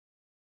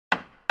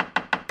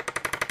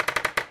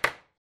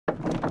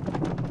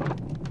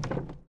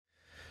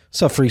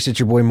So, freaks, it's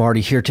your boy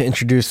Marty here to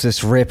introduce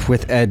this rip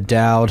with Ed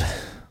Dowd.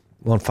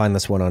 Won't find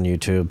this one on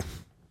YouTube.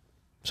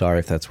 Sorry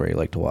if that's where you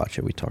like to watch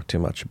it. We talk too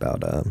much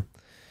about a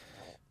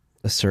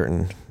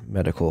certain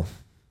medical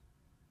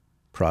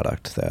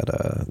product that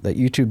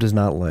YouTube does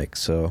not like.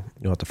 So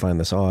you'll have to find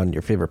this on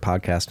your favorite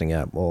podcasting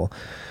app. We'll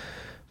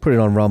put it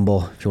on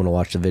Rumble if you want to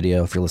watch the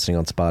video. If you're listening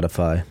on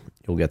Spotify,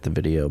 you'll get the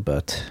video,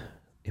 but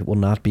it will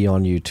not be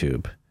on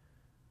YouTube.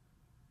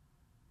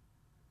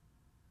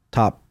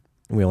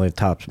 We only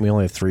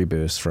have 3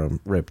 boosts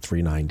from RIP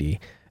 390,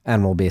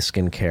 animal-based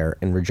skincare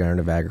and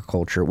regenerative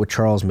agriculture with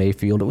Charles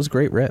Mayfield. It was a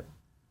great rip.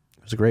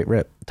 It was a great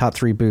rip. Top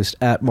 3 boost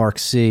at Mark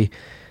C.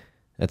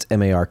 That's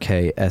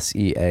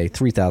MarkSea,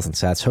 3,000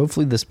 sats.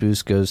 Hopefully this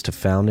boost goes to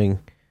funding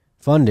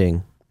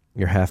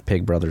your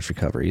half-pig brother's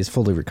recovery. He's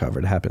fully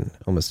recovered. It happened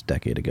almost a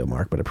decade ago,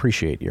 Mark, but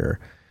appreciate your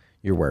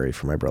worry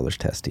for my brother's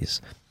testes.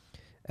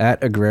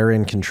 At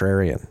Agrarian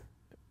Contrarian,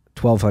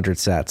 1,200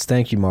 sats.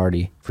 Thank you,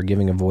 Marty, for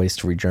giving a voice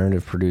to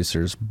regenerative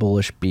producers'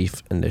 bullish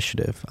beef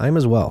initiative. I am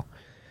as well.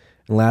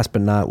 And last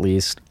but not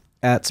least,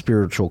 at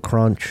Spiral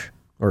Crunch,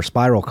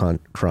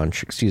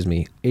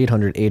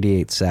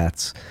 888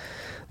 sats.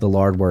 The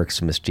lard works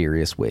in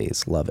mysterious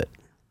ways. Love it.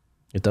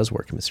 It does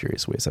work in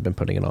mysterious ways. I've been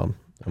putting it on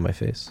my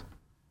face.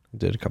 I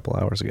did a couple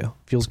hours ago.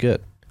 Feels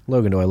good.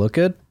 Logan, do I look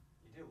good?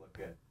 You do look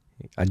good.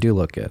 I do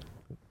look good.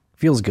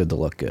 Feels good to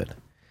look good.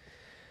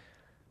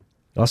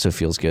 It also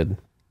feels good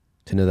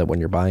to know that when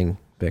you're buying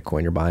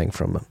Bitcoin, you're buying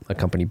from a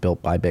company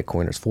built by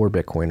Bitcoiners for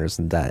Bitcoiners,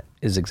 and that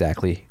is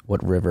exactly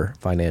what River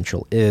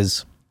Financial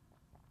is.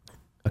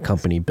 A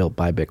company built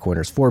by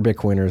Bitcoiners for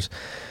Bitcoiners.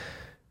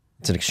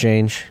 It's an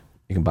exchange.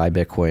 You can buy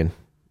Bitcoin,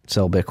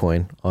 sell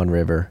Bitcoin on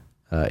River.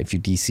 If you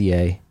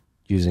DCA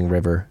using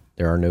River,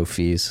 there are no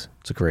fees.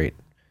 It's a great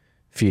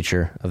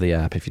feature of the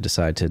app. If you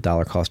decide to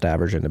dollar cost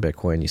average into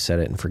Bitcoin, you set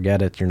it and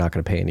forget it. You're not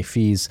going to pay any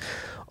fees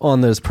on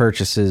those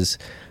purchases.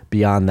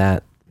 Beyond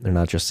that, they're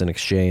not just an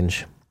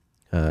exchange.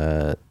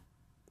 You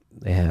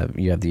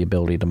have the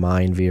ability to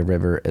mine via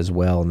River as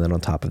well. And then on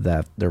top of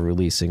that, they're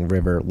releasing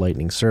River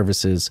Lightning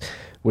Services,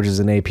 which is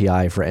an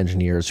API for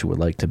engineers who would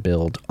like to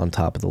build on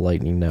top of the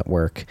Lightning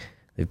Network.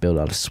 They've built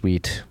out a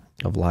suite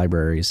of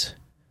libraries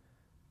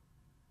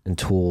and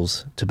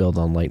tools to build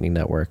on Lightning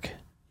Network.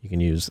 You can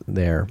use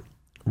their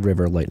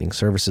River Lightning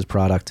Services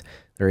product,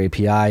 their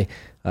API.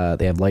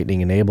 They have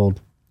Lightning enabled,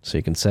 so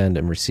you can send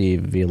and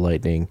receive via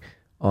Lightning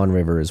on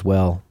River as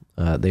well.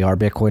 They are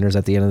Bitcoiners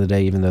at the end of the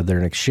day. Even though they're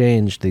an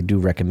exchange, they do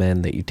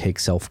recommend that you take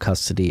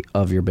self-custody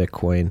of your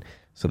Bitcoin.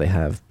 So they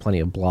have plenty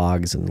of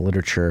blogs and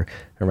literature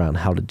around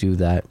how to do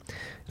that.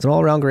 It's an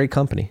all-around great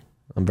company.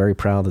 I'm very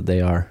proud that they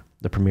are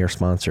the premier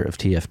sponsor of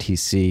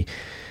TFTC.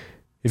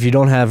 If you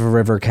don't have a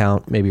River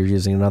account, maybe you're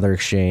using another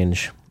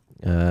exchange,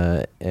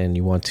 and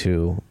you want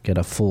to get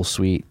a full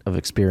suite of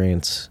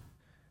experience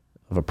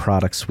of a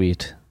product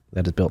suite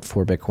that is built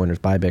for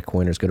Bitcoiners by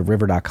Bitcoiners, go to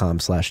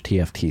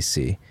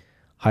river.com/TFTC.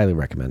 Highly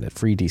recommend it.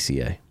 Free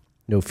DCA.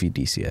 No fee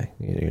DCA.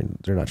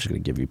 They're not just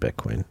going to give you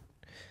Bitcoin.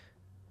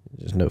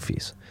 There's no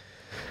fees.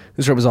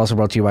 This show was also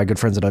brought to you by good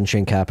friends at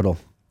Unchained Capital.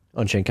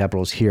 Unchained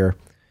Capital is here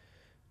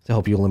to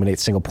help you eliminate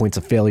single points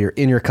of failure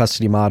in your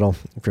custody model.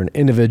 If you're an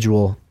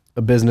individual,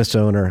 a business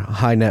owner, a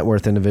high net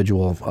worth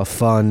individual, a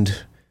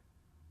fund,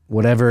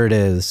 whatever it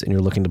is, and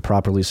you're looking to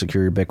properly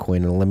secure your Bitcoin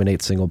and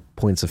eliminate single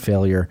points of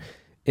failure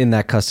in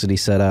that custody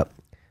setup,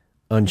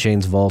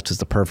 Unchained's Vault is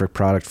the perfect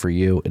product for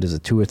you. It is a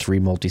 2 or 3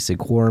 multi-sig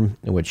quorum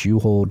in which you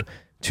hold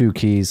 2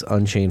 keys.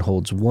 Unchained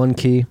holds 1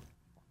 key.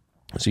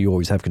 So you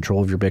always have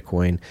control of your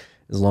Bitcoin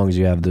as long as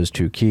you have those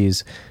 2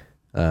 keys.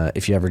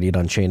 If you ever need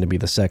Unchained to be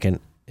the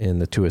second in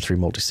the 2 or 3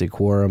 multi-sig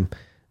quorum,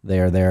 they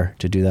are there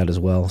to do that as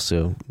well.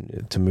 So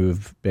to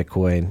move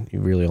Bitcoin,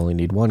 you really only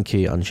need 1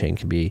 key. Unchained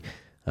can be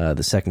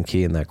the second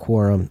key in that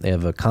quorum. They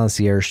have a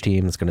concierge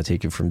team that's going to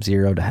take you from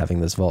zero to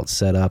having this vault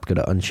set up. Go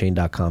to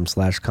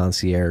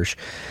unchained.com/concierge.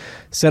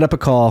 Set up a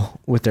call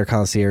with their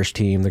concierge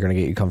team. They're going to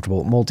get you comfortable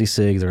with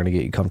multi-sig. They're going to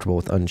get you comfortable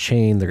with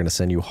Unchained. They're going to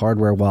send you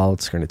hardware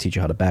wallets. They're going to teach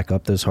you how to back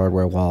up those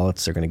hardware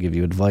wallets. They're going to give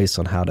you advice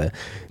on how to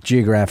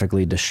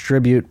geographically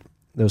distribute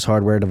those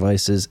hardware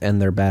devices and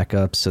their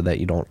backups so that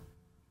you don't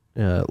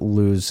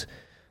lose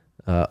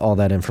all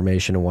that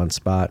information in one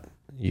spot.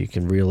 You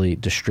can really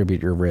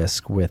distribute your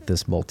risk with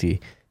this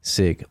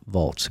multi-sig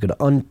vault. So go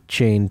to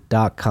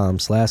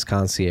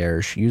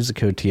unchained.com/concierge. Use the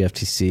code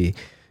TFTC.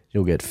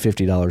 You'll get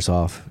 $50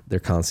 off their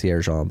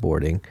concierge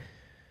onboarding.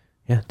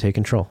 Yeah, take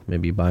control.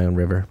 Maybe you buy on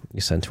River.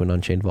 You send to an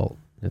Unchained vault.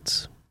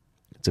 It's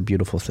a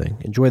beautiful thing.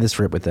 Enjoy this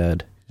rip with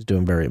Ed. He's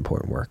doing very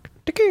important work.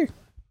 Take care.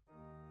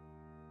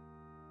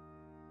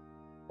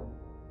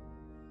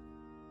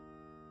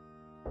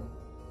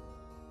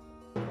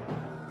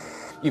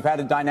 You've had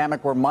a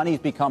dynamic where money's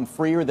become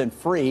freer than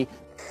free.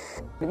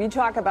 If you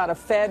talk about a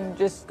Fed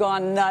just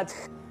gone nuts,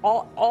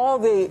 all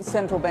the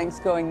central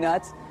banks going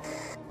nuts.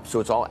 So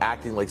it's all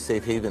acting like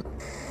safe haven.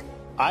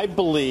 I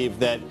believe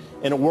that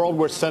in a world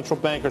where central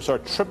bankers are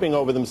tripping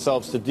over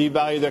themselves to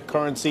devalue their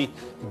currency,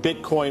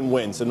 Bitcoin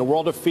wins. In the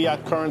world of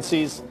fiat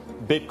currencies,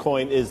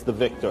 Bitcoin is the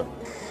victor.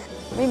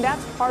 I mean,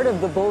 that's part of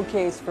the bull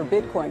case for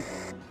Bitcoin.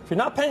 If you're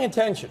not paying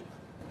attention,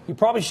 you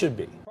probably should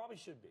be.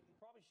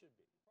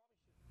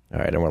 All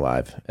right, and we're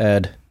live.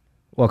 Ed,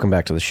 welcome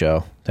back to the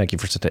show. Thank you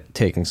for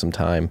taking some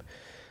time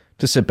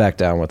to sit back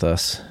down with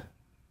us.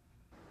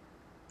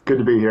 Good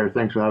to be here.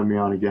 Thanks for having me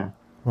on again.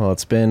 Well,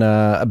 it's been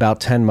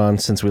about 10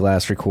 months since we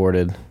last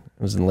recorded. It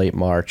was in late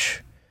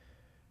March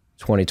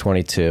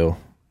 2022.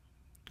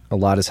 A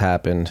lot has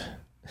happened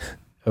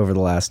over the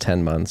last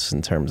 10 months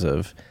in terms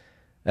of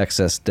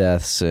excess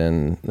deaths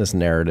and this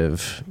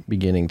narrative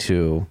beginning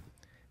to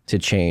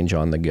change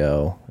on the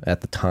go.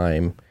 At the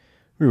time,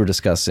 we were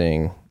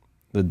discussing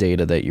the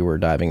data that you were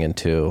diving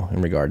into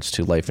in regards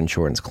to life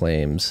insurance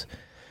claims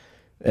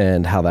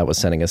and how that was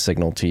sending a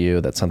signal to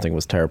you that something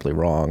was terribly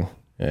wrong.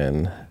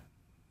 And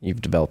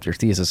you've developed your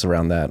thesis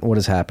around that. What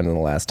has happened in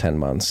the last 10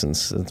 months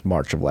since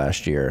March of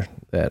last year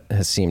that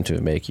has seemed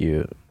to made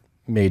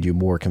you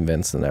more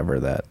convinced than ever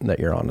that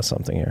you're onto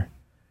something here?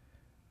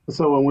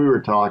 So when we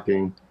were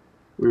talking,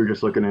 we were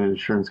just looking at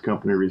insurance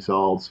company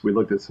results. We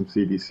looked at some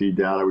CDC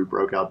data. We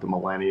broke out the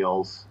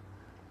millennials,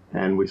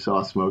 and we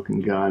saw smoke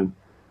and gun.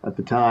 At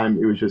the time,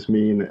 it was just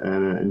me and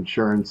an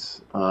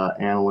insurance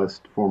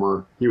analyst,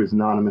 he was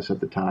anonymous at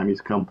the time. He's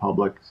come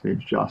public. His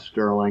name's Josh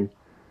Sterling.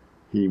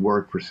 He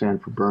worked for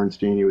Sanford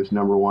Bernstein. He was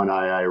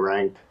 #1 II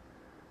ranked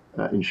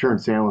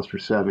insurance analyst for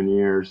 7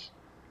 years.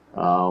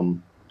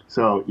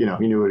 So,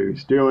 he knew what he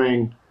was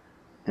doing.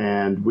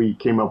 And we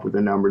came up with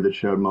a number that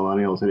showed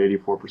millennials at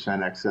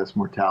 84% excess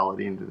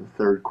mortality into the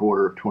third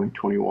quarter of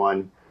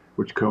 2021,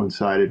 which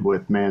coincided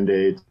with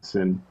mandates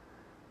and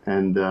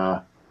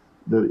the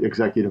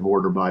executive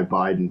order by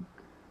Biden.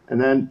 And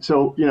then,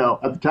 so,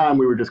 at the time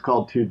we were just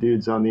called two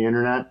dudes on the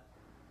internet.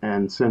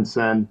 And since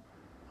then,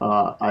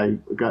 I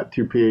got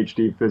 2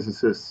 PhD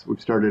physicists. We've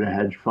started a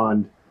hedge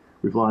fund.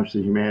 We've launched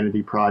the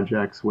Humanity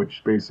Projects,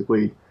 which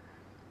basically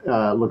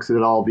looks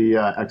at all the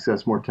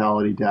excess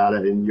mortality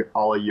data in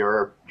all of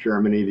Europe,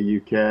 Germany, the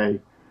UK.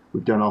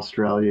 We've done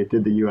Australia,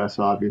 did the US,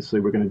 obviously.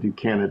 We're going to do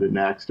Canada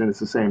next. And it's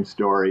the same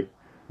story.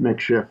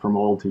 Mix shift from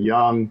old to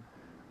young.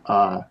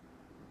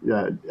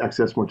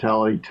 Excess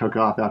mortality took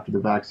off after the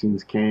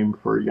vaccines came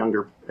for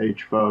younger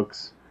age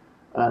folks.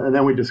 And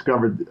then we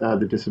discovered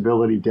the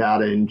disability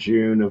data in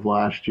June of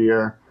last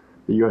year,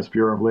 the U.S.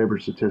 Bureau of Labor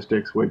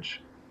Statistics,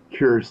 which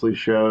curiously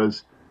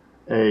shows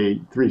a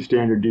 3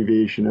 standard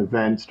deviation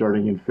event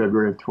starting in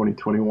February of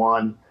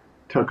 2021,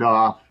 took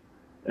off,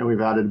 and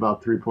we've added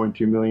about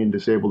 3.2 million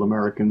disabled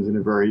Americans in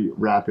a very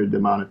rapid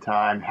amount of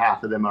time.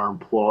 Half of them are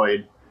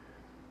employed.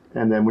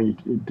 And then when you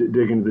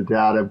dig into the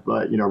data,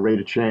 rate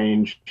of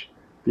change,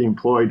 the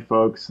employed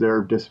folks,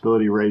 their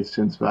disability rates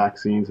since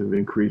vaccines have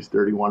increased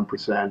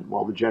 31%,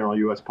 while the general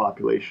U.S.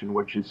 population,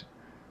 which is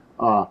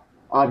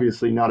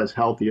obviously not as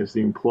healthy as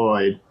the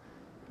employed,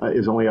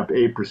 is only up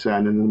 8%.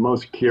 And the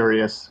most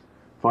curious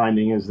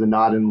finding is the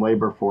not in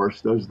labor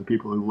force. Those are the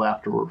people who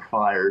left or were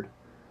fired,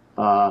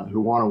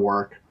 who want to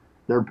work.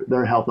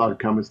 Their health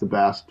outcome is the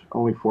best,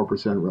 only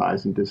 4%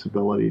 rise in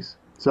disabilities.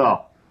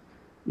 So,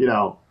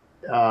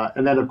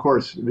 and then of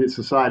course the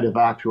Society of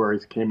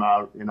Actuaries came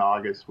out in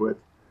August with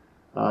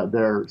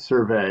their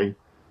survey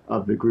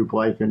of the group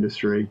life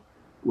industry,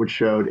 which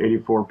showed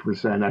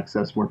 84%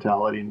 excess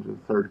mortality in the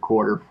third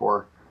quarter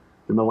for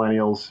the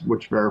millennials,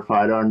 which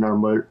verified our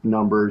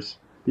numbers.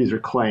 These are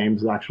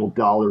claims, actual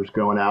dollars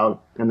going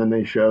out. And then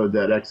they showed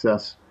that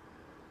excess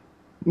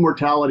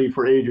mortality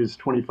for ages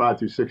 25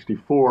 through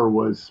 64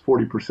 was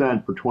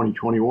 40% for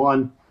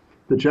 2021.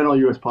 The general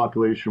U.S.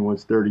 population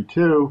was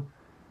 32.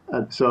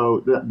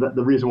 So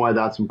the reason why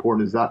that's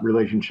important is that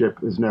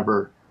relationship has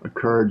never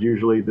occurred.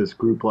 Usually this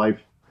group life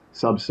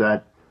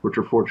subset, which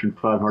are Fortune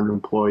 500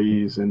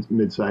 employees and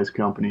mid-sized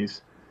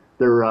companies,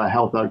 their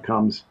health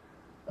outcomes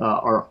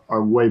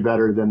are way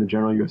better than the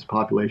general U.S.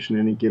 population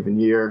any given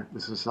year. The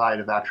Society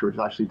of Actuaries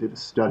actually did a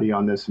study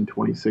on this in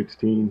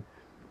 2016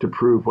 to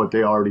prove what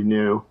they already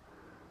knew,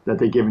 that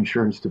they give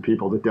insurance to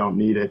people that don't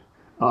need it.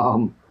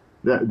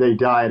 That they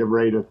die at a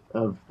rate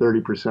of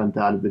 30%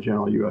 that of the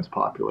general U.S.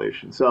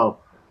 population. So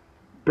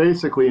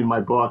basically in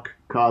my book,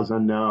 Cause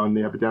Unknown,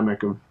 the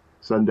epidemic of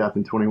sudden death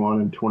in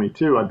 21 and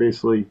 22, I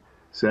basically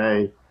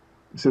say,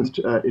 since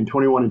in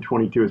 21 and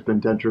 22 it's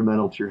been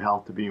detrimental to your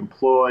health to be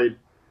employed.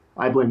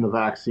 I blame the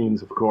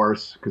vaccines, of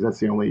course, because that's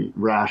the only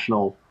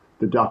rational,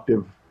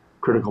 deductive,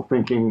 critical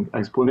thinking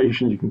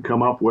explanation you can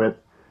come up with.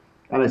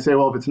 And I say,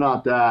 well, if it's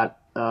not that,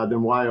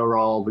 then why are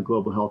all the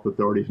global health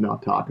authorities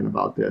not talking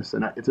about this?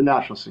 And it's a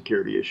national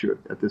security issue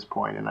at this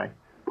point. And I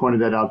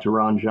pointed that out to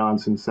Ron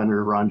Johnson,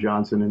 Senator Ron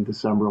Johnson, in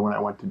December when I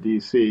went to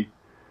D.C.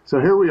 So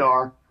here we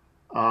are.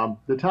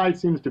 The tide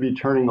seems to be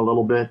turning a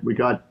little bit. We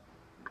got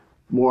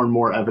more and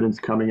more evidence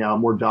coming out.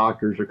 More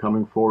doctors are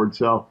coming forward.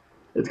 So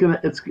it's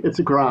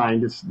a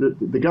grind.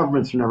 The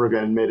governments are never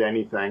going to admit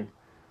anything.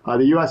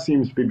 The U.S.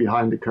 seems to be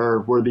behind the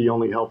curve. We're the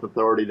only health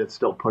authority that's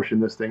still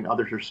pushing this thing.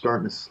 Others are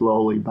starting to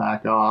slowly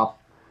back off.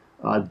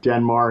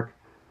 Denmark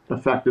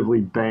effectively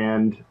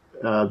banned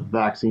the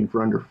vaccine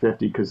for under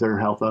 50 because their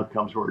health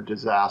outcomes were a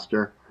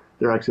disaster.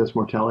 Their excess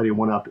mortality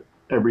went up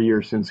every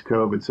year since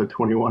COVID. So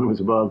 21 was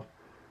above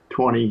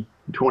 20,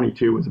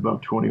 22 was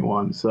above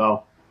 21.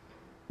 So,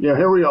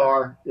 here we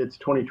are. It's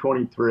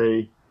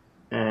 2023,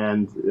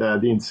 and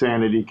the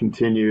insanity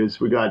continues.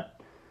 We got,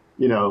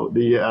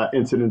 the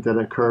incident that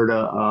occurred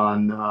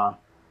on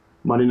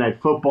Monday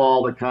Night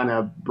Football that kind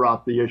of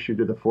brought the issue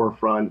to the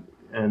forefront.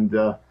 And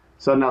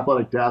sudden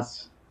athletic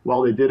deaths,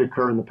 while they did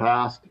occur in the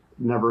past,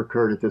 never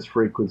occurred at this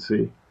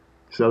frequency.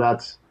 So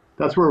that's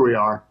where we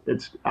are.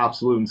 It's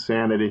absolute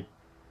insanity.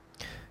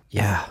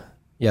 Yeah.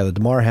 Yeah, the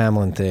Damar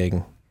Hamlin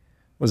thing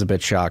was a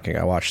bit shocking.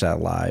 I watched that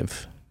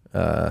live,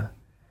 and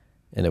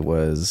it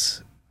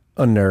was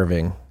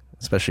unnerving,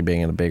 especially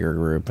being in a bigger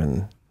group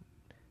and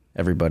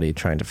everybody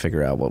trying to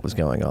figure out what was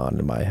going on.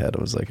 In my head,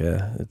 it was like,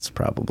 it's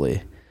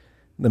probably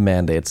the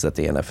mandates that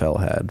the NFL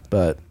had.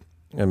 But,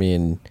 I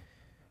mean,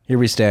 here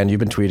we stand. You've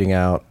been tweeting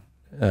out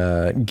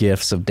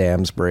GIFs of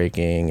dams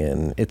breaking,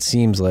 and it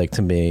seems like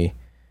to me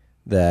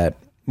that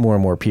more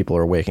and more people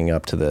are waking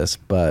up to this.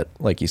 But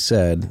like you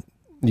said,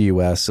 the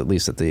U.S., at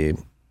least at the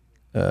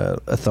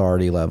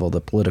authority level, the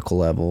political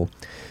level,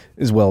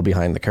 is well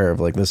behind the curve.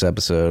 Like this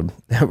episode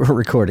that we're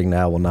recording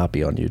now will not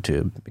be on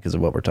YouTube because of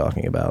what we're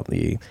talking about.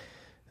 The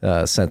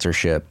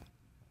censorship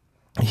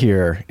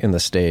here in the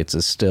States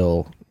is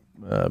still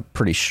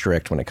pretty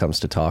strict when it comes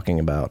to talking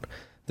about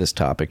this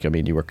topic. I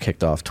mean, you were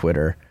kicked off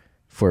Twitter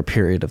for a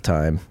period of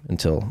time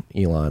until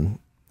Elon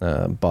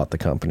bought the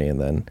company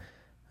and then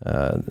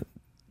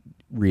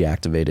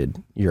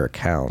reactivated your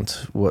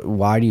account.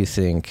 Why do you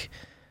think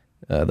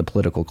the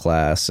political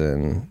class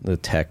and the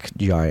tech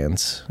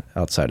giants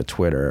outside of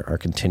Twitter are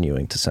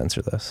continuing to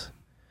censor this?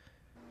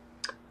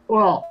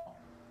 Well,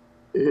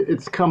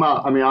 it's come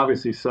out. I mean,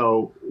 obviously,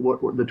 so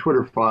what the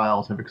Twitter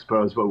files have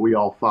exposed what we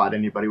all thought.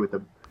 Anybody with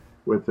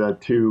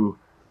two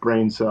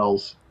brain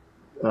cells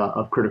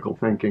of critical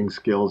thinking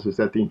skills is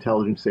that the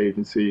intelligence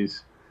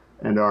agencies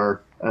and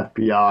our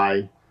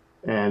FBI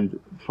and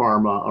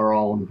pharma are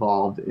all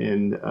involved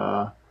in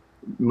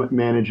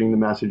managing the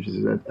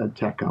messages at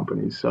tech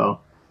companies. So,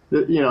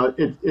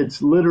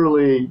 it's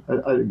literally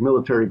a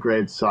military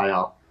grade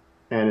psyop,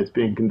 and it's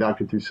being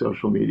conducted through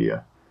social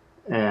media,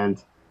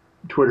 and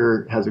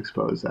Twitter has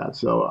exposed that.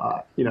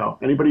 So,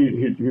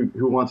 anybody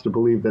who wants to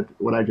believe that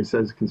what I just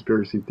said is a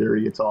conspiracy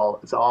theory, it's all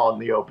in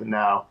the open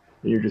now,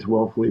 and you're just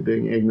woefully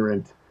being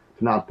ignorant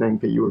to not think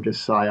that you were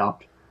just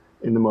psyoped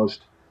in the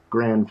most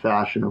grand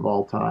fashion of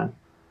all time.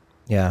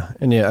 Yeah,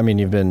 and I mean,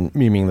 you've been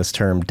memeing this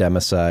term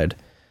democide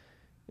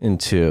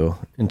into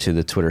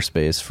the Twitter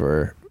space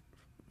for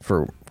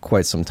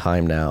quite some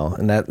time now,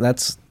 and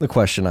that's the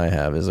question I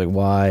have is like,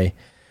 why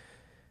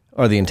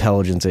are the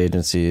intelligence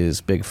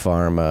agencies, big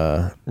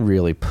pharma,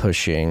 really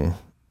pushing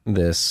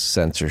this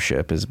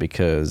censorship? Is it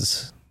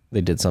because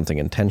they did something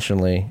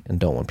intentionally and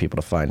don't want people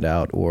to find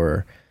out,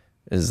 or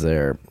is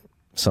there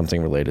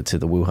something related to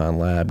the Wuhan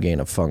lab gain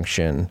of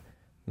function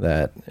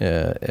that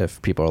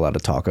if people are allowed to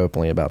talk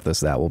openly about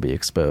this, that will be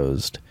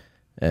exposed,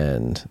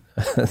 and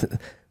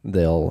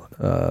they'll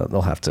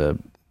have to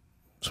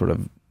sort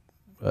of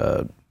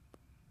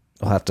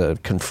they'll have to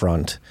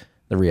confront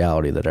the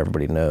reality that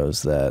everybody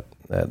knows that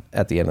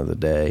at the end of the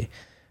day,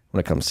 when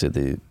it comes to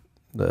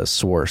the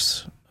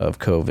source of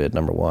COVID,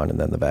 number one, and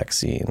then the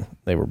vaccine,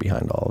 they were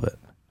behind all of it.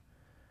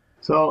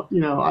 So,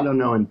 I don't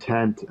know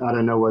intent. I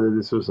don't know whether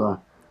this was a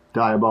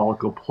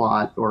diabolical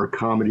plot or a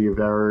comedy of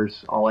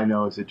errors. All I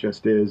know is it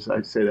just is.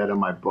 I say that in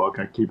my book.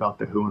 I keep out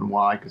the who and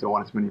why because I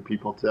want as many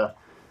people to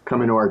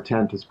come into our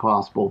tent as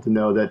possible to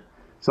know that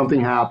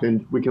something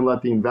happened. We can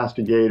let the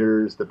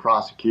investigators, the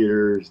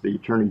prosecutors, the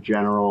attorney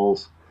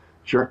generals,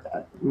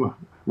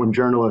 when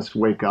journalists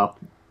wake up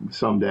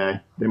someday,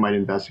 they might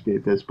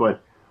investigate this.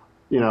 But,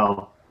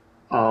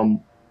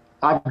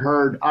 I've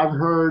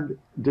heard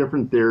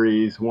different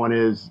theories. One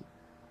is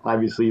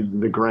obviously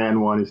the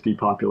grand one is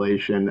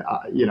depopulation.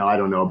 I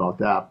don't know about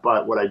that.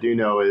 But what I do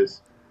know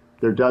is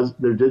there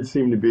did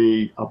seem to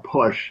be a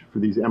push for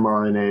these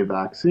mRNA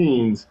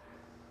vaccines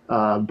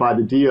by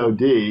the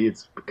DOD.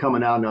 It's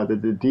coming out now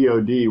that the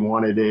DOD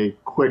wanted a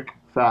quick,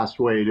 fast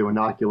way to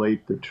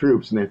inoculate the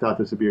troops, and they thought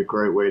this would be a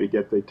great way to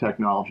get the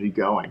technology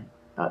going.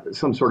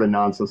 Some sort of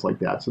nonsense like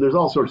that. So there's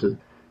all sorts of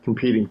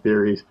competing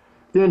theories.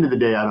 At the end of the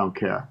day, I don't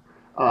care.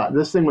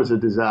 This thing was a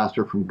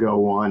disaster from go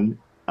one.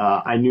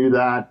 I knew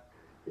that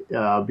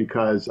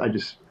because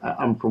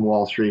I'm from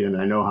Wall Street, and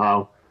I know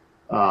how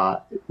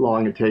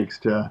long it takes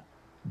to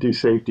do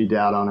safety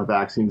data on a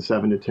vaccine,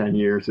 7 to 10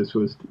 years. This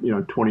was,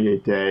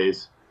 28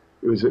 days.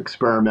 It was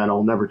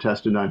experimental, never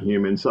tested on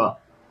humans. So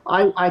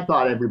I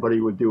thought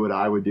everybody would do what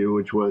I would do,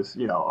 which was,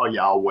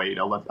 I'll wait.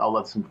 I'll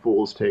let some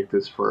fools take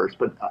this first.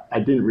 But I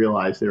didn't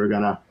realize they were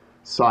going to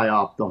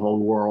psyop the whole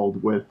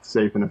world with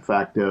safe and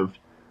effective,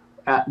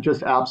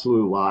 just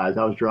absolute lies.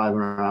 I was driving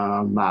around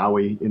on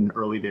Maui in the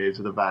early days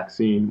of the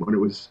vaccine when it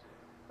was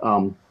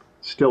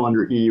still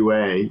under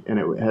EUA, and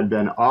it had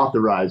been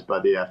authorized by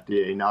the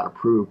FDA, not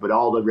approved. But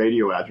all the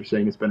radio ads are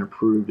saying it's been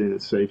approved and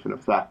it's safe and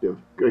effective.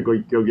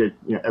 Go get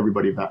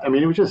everybody back. I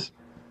mean, it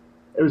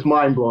was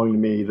mind blowing to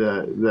me,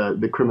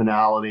 the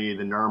criminality,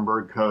 the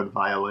Nuremberg Code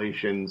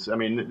violations. I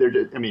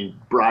mean,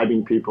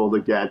 bribing people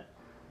to get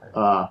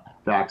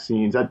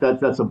vaccines.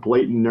 That's a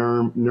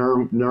blatant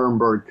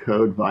Nuremberg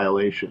Code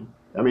violation.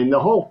 I mean, the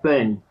whole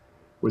thing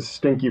was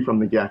stinky from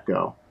the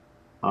get-go.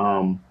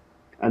 And,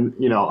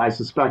 I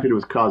suspected it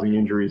was causing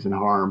injuries and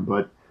harm,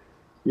 but,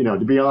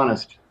 to be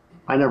honest,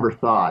 I never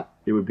thought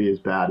it would be as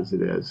bad as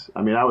it is.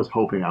 I mean, I was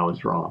hoping I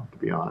was wrong, to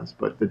be honest,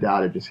 but the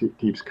data just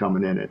keeps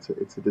coming in. It's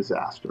a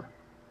disaster.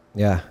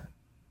 Yeah.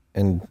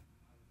 And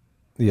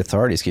the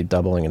authorities keep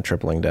doubling and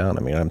tripling down.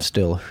 I mean, I'm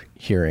still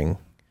hearing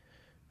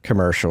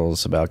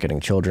commercials about getting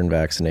children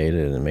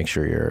vaccinated and make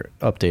sure you're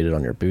updated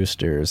on your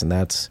boosters. And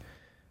that's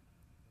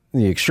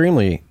the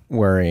extremely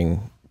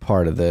worrying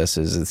part of this.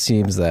 Is it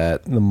seems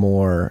that the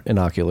more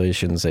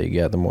inoculations that you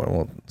get, the more,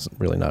 well, it's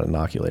really not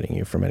inoculating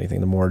you from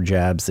anything. The more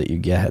jabs that you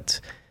get,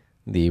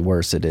 the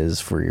worse it is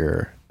for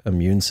your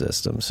immune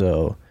system.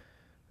 So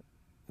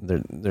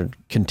they're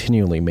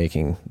continually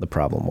making the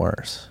problem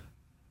worse.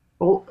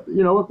 Well,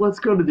 let's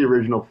go to the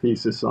original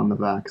thesis on the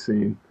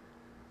vaccine.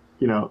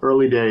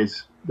 Early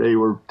days, they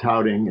were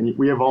touting, and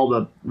we have all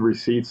the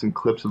receipts and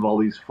clips of all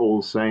these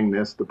fools saying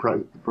this,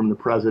 from the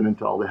president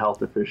to all the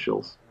health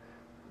officials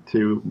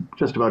to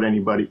just about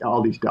anybody,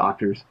 all these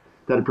doctors,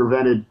 that it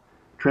prevented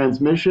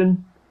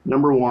transmission,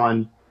 number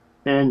one,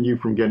 and you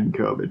from getting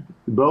COVID.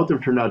 Both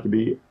have turned out to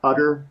be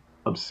utter,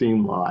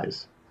 obscene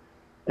lies.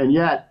 And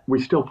yet, we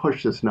still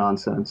push this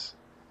nonsense,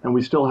 and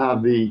we still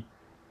have the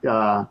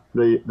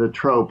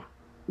trope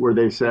where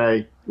they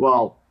say,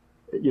 well,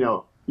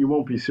 you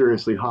won't be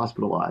seriously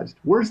hospitalized.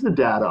 Where's the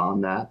data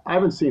on that? I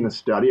haven't seen a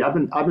study. I've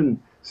been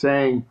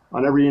saying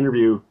on every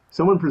interview,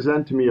 someone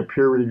present to me a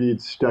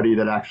peer-reviewed study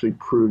that actually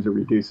proves it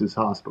reduces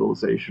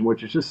hospitalization,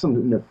 which is just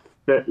some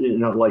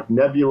like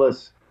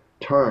nebulous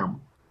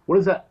term. What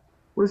does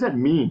that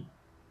mean?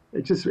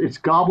 It's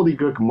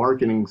gobbledygook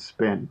marketing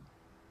spin.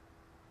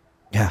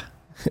 Yeah,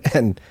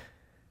 and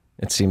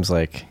it seems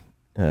like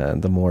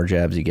the more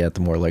jabs you get,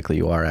 the more likely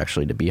you are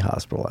actually to be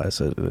hospitalized.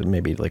 So it may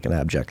be like an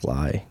abject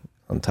lie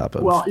on top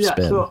of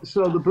spin.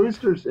 So the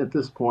boosters at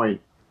this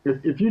point,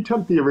 if you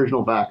took the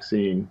original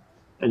vaccine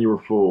and you were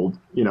fooled,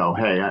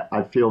 hey,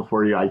 I feel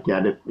for you, I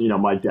get it.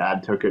 My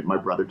dad took it, my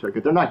brother took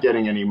it. They're not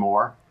getting any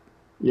more.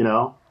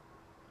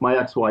 My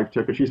ex-wife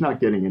took it, she's not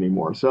getting any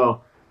more.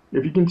 So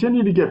if you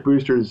continue to get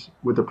boosters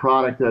with a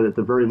product that at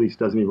the very least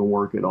doesn't even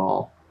work at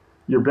all,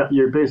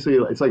 you're basically,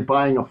 it's like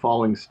buying a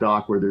falling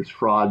stock where there's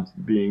fraud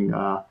being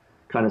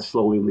kind of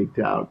slowly leaked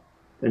out.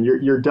 And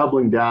you're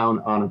doubling down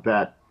on a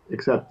bet,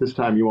 except this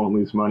time you won't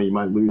lose money, you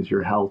might lose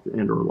your health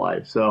and or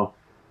life. So,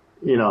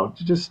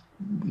 just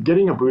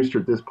getting a booster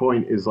at this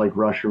point is like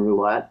Russian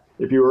roulette.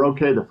 If you were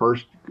okay the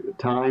first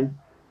time,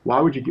 why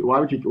would you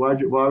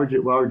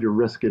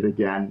risk it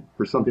again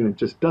for something that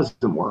just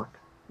doesn't work?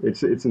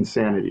 It's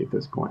insanity at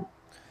this point.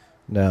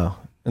 No.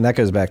 And that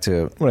goes back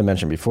to what I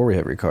mentioned before we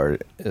hit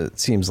record. It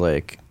seems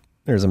like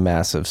there's a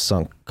massive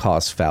sunk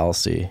cost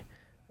fallacy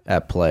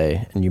at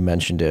play. And you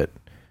mentioned it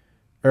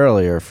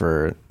earlier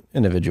for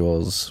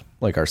individuals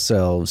like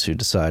ourselves who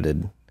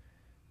decided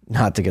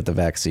not to get the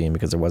vaccine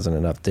because there wasn't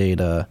enough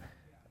data.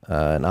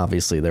 And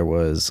obviously there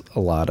was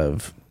a lot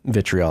of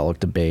vitriolic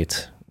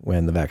debate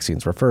when the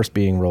vaccines were first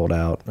being rolled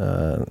out.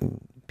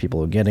 People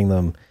who were getting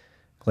them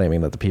claiming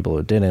that the people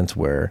who didn't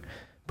were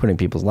putting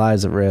people's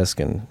lives at risk,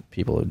 and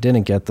people who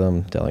didn't get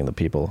them telling the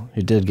people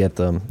who did get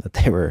them that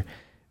they were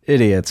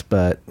idiots.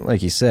 But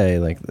like you say,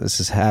 like, this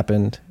has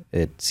happened.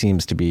 It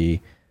seems to be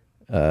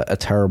a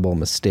terrible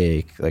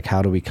mistake. Like,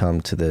 how do we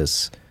come to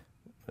this?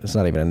 It's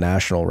not even a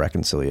national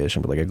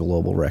reconciliation, but like a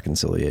global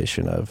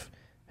reconciliation of,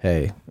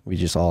 hey, we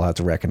just all have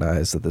to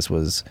recognize that this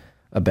was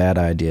a bad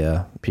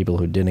idea. People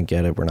who didn't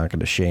get it, we're not going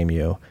to shame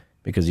you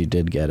because you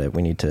did get it.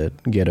 We need to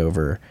get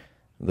over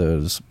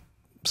those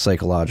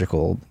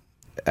psychological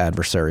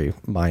adversary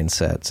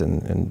mindsets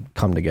and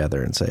come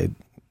together and say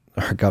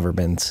our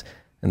governments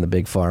and the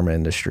big pharma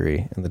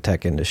industry and the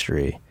tech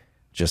industry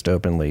just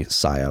openly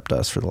psyoped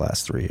us for the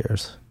last 3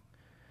 years.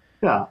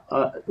 Yeah,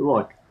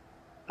 look,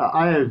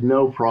 I have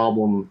no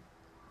problem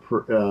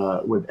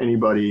with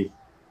anybody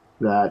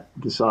that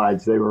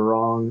decides they were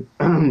wrong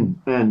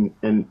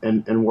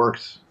and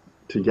works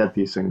to get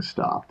these things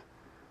stopped.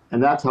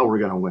 And that's how we're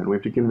going to win. We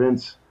have to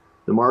convince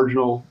the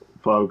marginal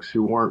folks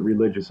who weren't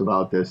religious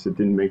about this, that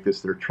didn't make this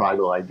their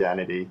tribal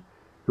identity,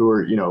 who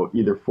were,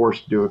 either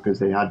forced to do it because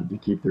they had to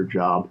keep their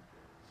job,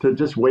 to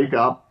just wake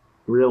up,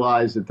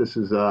 realize that this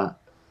is a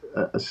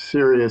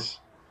serious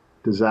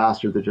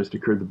disaster that just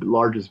occurred, the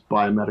largest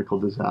biomedical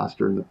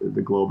disaster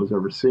the globe has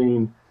ever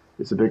seen.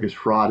 It's the biggest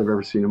fraud I've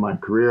ever seen in my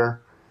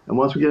career. And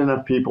once we get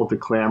enough people to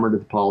clamor to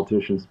the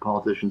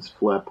politicians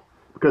flip,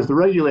 because the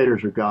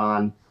regulators are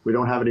gone. We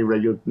don't have any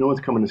no one's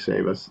coming to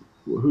save us.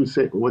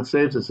 What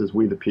saves us is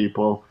we the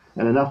people,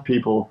 and enough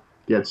people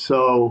get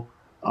so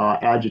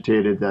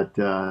agitated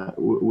that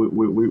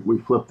we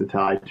flip the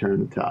tide,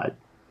 turn the tide.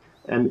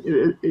 And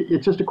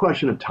it's just a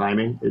question of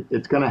timing.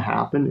 It's going to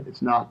happen.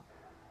 It's not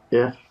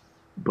if,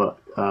 but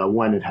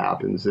when it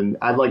happens. And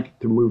I'd like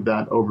to move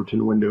that over to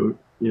the window,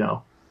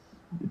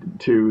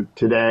 to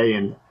today,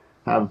 and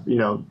have,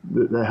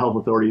 the health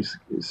authorities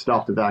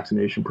stop the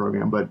vaccination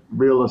program. But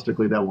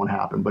realistically, that won't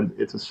happen. But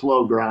it's a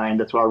slow grind.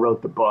 That's why I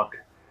wrote the book.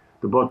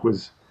 The book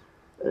was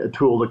a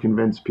tool to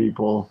convince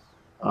people,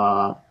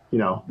 that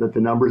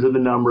the numbers are the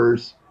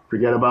numbers.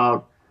 Forget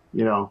about,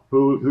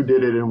 who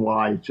did it and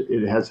why.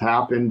 It has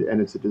happened,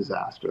 and it's a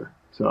disaster.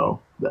 So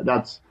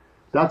that's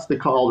the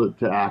call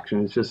to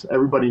action. It's just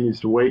everybody needs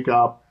to wake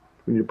up.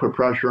 We need to put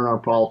pressure on our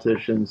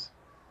politicians,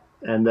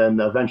 and then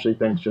eventually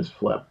things just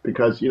flip.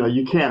 Because,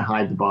 you can't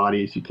hide the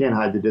bodies. You can't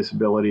hide the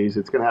disabilities.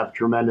 It's going to have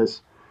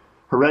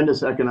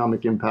horrendous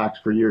economic impacts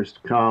for years to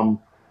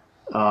come.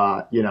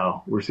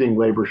 We're seeing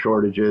labor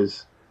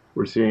shortages.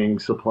 We're seeing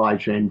supply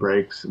chain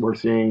breaks. We're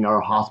seeing our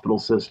hospital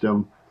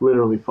system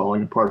literally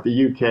falling apart.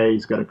 The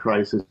UK's got a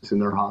crisis in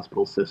their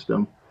hospital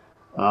system.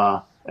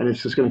 And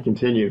it's just going to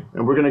continue.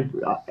 And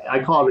I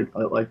call it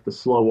like the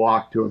slow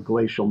walk to a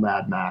glacial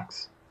Mad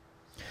Max.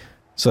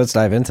 So let's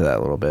dive into that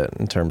a little bit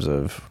in terms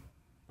of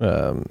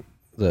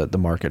the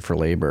market for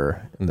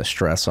labor and the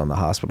stress on the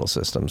hospital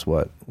systems.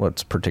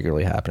 What's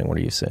particularly happening? What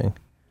are you seeing?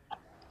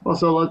 Well,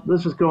 so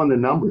let's just go in the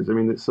numbers. I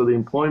mean, so the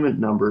employment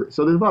number,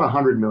 so there's about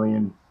 100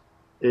 million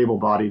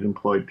able-bodied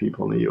employed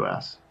people in the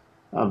U.S.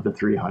 of the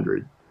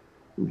 300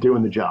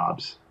 doing the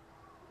jobs.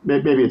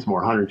 Maybe it's more,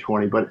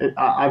 120, but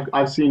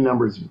I've seen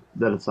numbers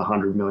that it's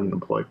 100 million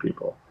employed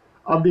people.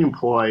 Of the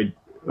employed,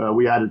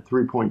 we added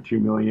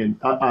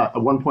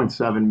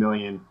 1.7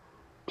 million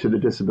to the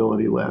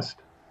disability list.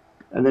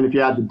 And then if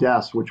you add the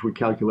deaths, which we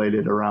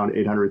calculated around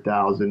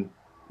 800,000,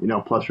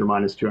 plus or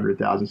minus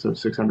 200,000, so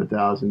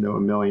 600,000 to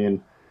a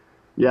million,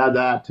 you add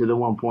that to the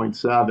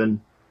 1.7,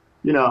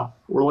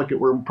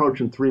 we're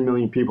approaching 3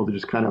 million people that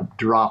just kind of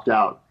dropped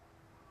out.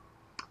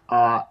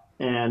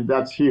 And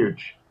that's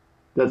huge.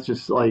 That's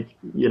just like,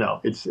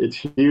 it's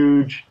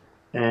huge.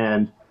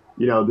 And,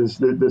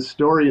 the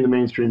story in the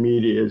mainstream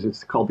media is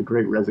it's called the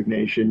Great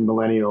Resignation.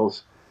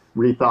 Millennials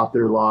rethought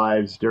their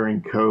lives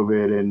during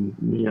COVID and,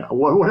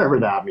 whatever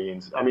that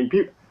means. I mean,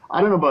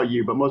 I don't know about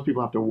you, but most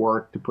people have to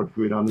work to put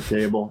food on the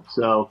table.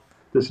 So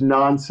this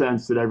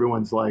nonsense that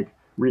everyone's like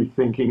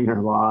rethinking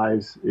their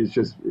lives is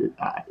just,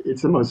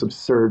 it's the most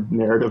absurd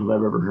narrative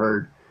I've ever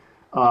heard.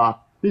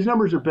 These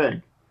numbers are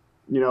big.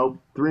 3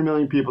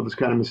 million people just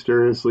kind of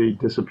mysteriously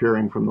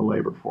disappearing from the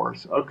labor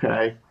force.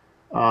 Okay.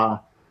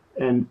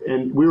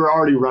 And we were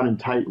already running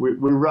tight.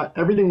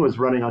 Everything was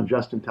running on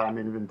just-in-time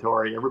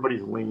inventory.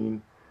 Everybody's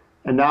lean.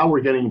 And now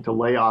we're getting into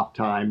layoff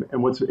time.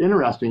 And what's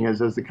interesting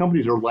is as the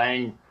companies are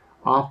laying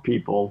off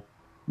people,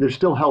 there's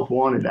still help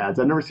wanted ads.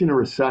 I've never seen a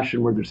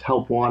recession where there's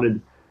help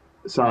wanted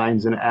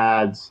signs and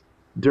ads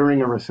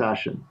during a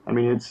recession. I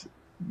mean,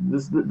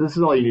 this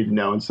is all you need to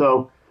know. And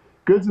so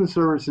goods and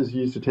services you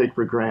used to take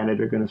for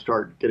granted are going to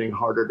start getting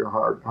harder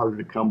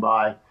to come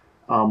by.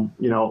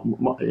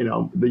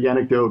 The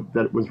anecdote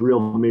that was real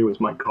to me was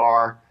my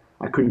car.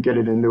 I couldn't get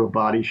it into a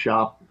body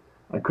shop.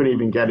 I couldn't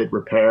even get it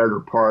repaired or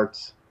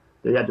parts.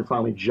 They had to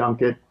finally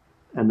junk it.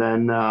 And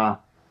then I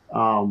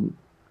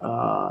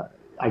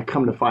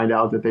come to find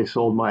out that they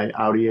sold my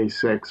Audi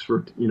A6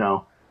 for,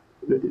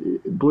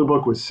 Blue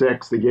Book was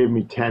 6. They gave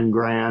me 10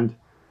 grand.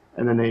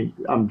 And then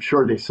I'm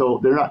sure they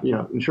sold, they're not,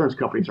 insurance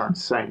companies aren't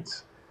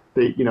saints.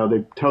 They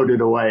towed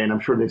it away, and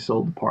I'm sure they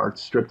sold the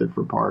parts, stripped it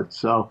for parts.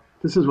 So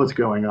this is what's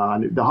going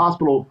on. The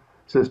hospital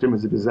system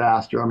is a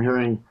disaster. I'm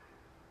hearing,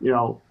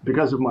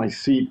 because of my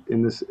seat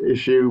in this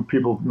issue,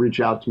 people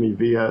reach out to me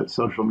via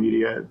social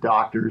media,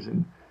 doctors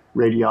and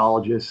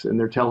radiologists, and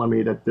they're telling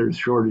me that there's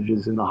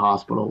shortages in the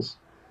hospitals.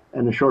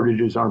 And the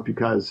shortages aren't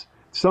because,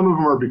 some of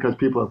them are because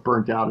people are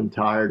burnt out and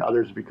tired,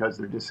 others because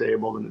they're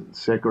disabled and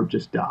sick or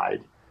just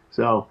died.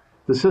 So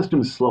the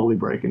system is slowly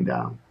breaking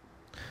down.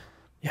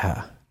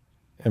 Yeah.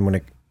 And when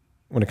it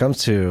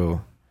comes to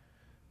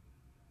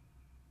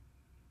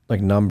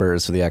like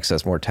numbers for the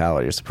excess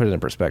mortality, just to put it in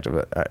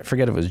perspective, I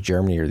forget if it was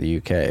Germany or the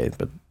UK,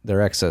 but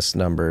their excess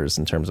numbers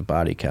in terms of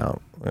body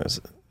count was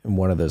in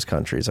one of those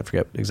countries, I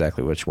forget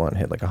exactly which one,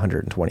 hit like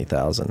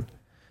 120,000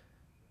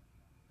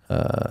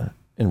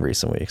 in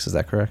recent weeks. Is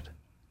that correct?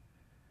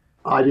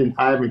 I know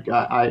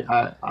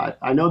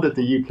that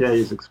the UK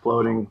is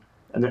exploding,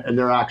 and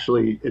they're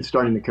actually, it's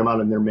starting to come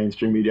out in their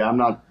mainstream media.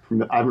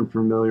 I haven't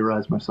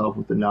familiarized myself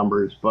with the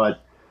numbers,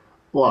 but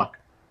look,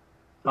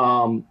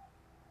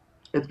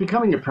 it's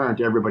becoming apparent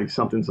to everybody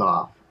something's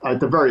off, at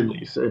the very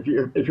least. If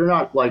you're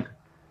not like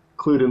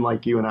clued in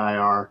like you and I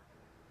are,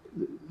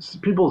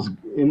 people's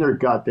in their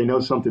gut, they know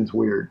something's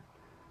weird.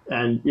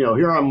 And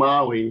here on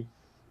Maui,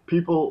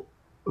 people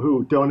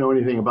who don't know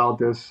anything about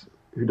this,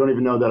 who don't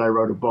even know that I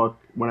wrote a book,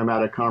 when I'm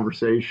at a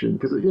conversation,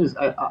 because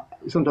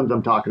sometimes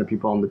I'm talking to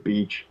people on the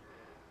beach,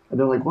 and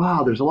they're like,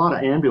 wow, there's a lot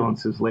of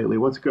ambulances lately.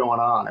 What's going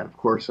on? And of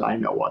course, I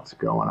know what's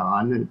going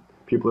on. And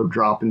people are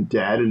dropping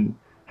dead and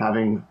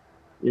having,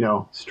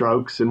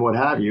 strokes and what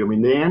have you. I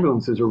mean, the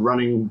ambulances are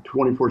running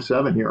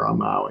 24/7 here on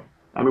Maui.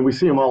 I mean, we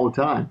see them all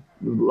the time.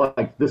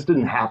 Like, this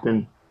didn't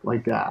happen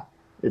like that.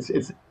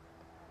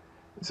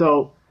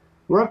 So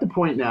we're at the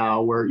point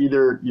now where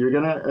either you're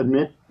going to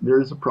admit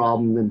there's a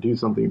problem and do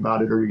something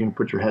about it, or you're going to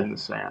put your head in the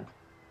sand.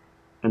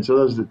 And so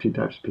those are the two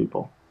types of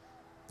people.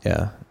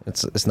 Yeah,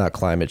 it's not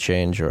climate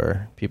change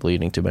or people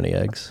eating too many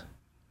eggs.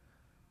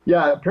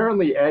 Yeah,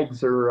 apparently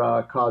eggs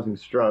are causing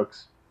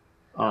strokes.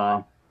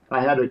 I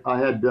had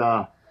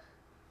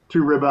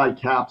 2 ribeye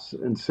caps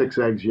and 6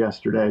 eggs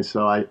yesterday,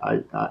 so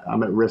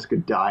I'm at risk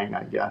of dying,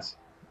 I guess.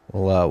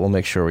 We'll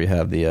make sure we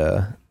have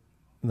the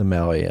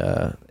Maui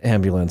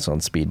ambulance on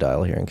speed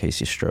dial here in case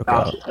you stroke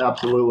out.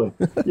 Absolutely.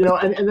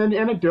 And then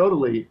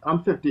anecdotally,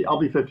 I'm 50. I'll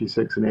be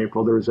 56 in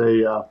April. There's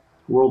a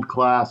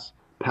world-class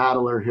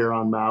paddler here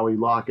on Maui,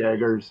 Locke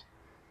Eggers.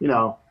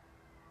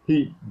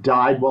 He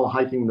died while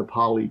hiking the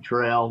Pali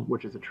Trail,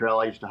 which is a trail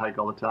I used to hike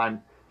all the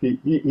time. He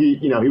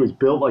was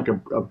built like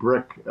a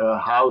brick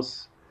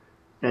house,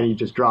 and he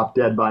just dropped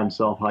dead by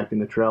himself hiking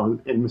the trail.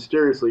 And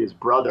mysteriously, his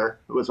brother,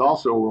 who was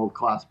also a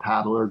world-class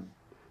paddler,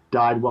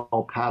 died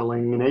while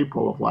paddling in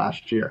April of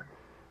last year.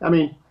 I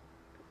mean,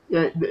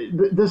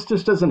 this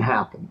just doesn't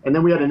happen. And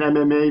then we had an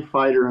MMA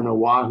fighter in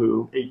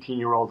Oahu,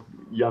 18-year-old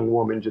young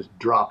woman, just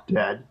dropped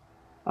dead.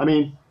 I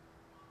mean,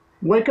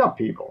 wake up,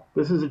 people.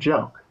 This is a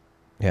joke.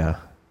 Yeah.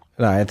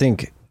 No, I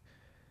think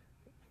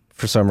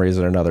for some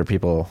reason or another,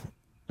 people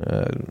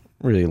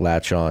really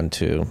latch on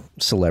to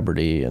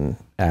celebrity and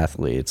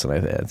athletes. And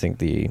I think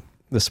the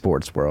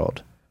sports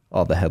world,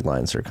 all the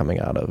headlines are coming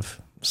out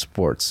of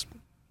sports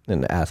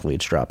and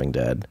athletes dropping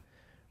dead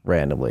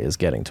randomly is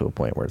getting to a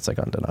point where it's like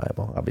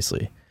undeniable.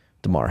 Obviously,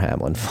 Damar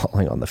Hamlin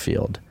falling on the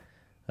field,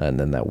 and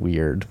then that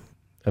weird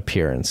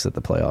appearance at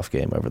the playoff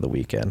game over the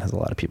weekend has a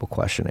lot of people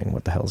questioning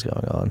what the hell's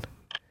going on.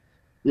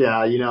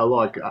 Yeah,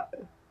 look,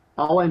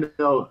 all I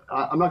know,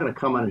 I'm not going to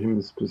comment on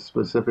him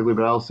specifically,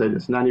 but I'll say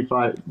this: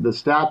 the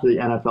stat the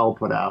NFL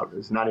put out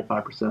is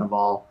 95% of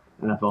all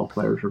NFL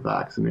players are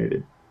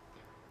vaccinated.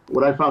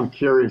 What I found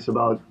curious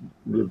about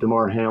the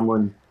Damar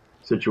Hamlin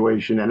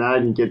situation, and I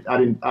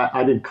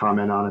didn't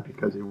comment on it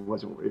because it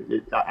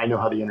wasn't. I know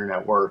how the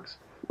internet works,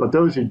 but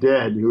those who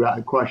did, who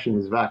questioned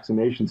his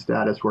vaccination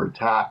status, were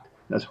attacked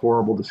as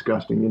horrible,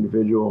 disgusting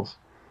individuals.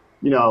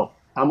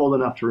 I'm old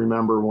enough to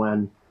remember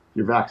when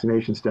your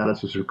vaccination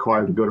status was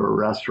required to go to a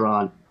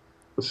restaurant,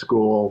 a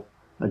school,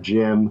 a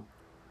gym,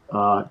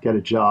 get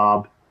a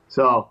job.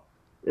 So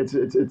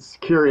it's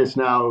curious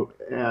now.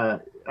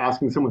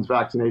 Asking someone's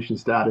vaccination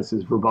status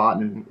is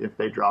verboten if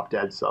they drop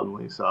dead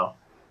suddenly. So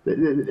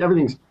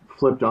everything's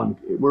flipped on.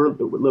 We're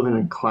living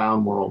in a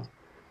clown world.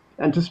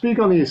 And to speak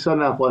on the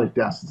sudden athletic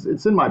deaths,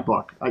 it's in my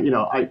book.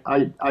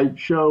 I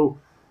show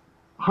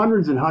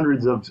hundreds and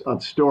hundreds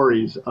of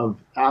stories of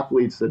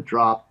athletes that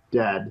drop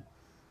dead.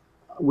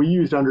 We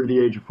used under the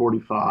age of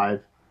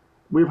 45.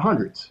 We have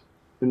hundreds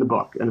in the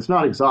book, and it's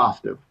not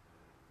exhaustive.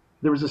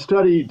 There was a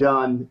study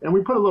done, and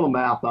we put a little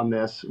math on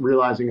this,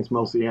 realizing it's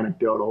mostly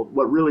anecdotal.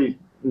 What really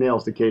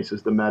nails the case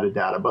is the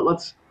metadata. But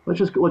let's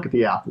just look at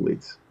the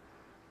athletes.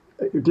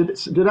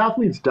 Did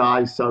athletes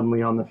die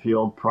suddenly on the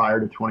field prior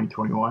to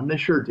 2021? They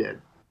sure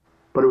did,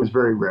 but it was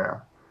very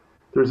rare.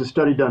 There was a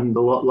study done,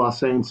 the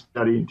Lausanne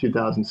study in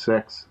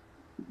 2006,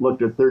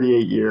 looked at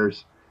 38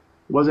 years.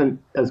 It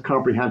wasn't as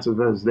comprehensive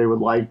as they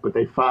would like, but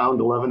they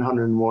found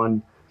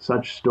 1,101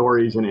 such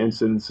stories and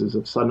incidences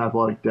of sudden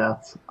athletic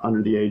deaths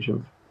under the age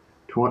of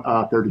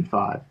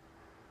 35.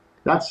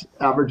 That's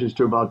averages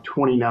to about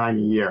 29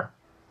 a year.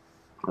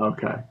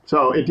 Okay,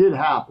 so it did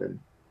happen,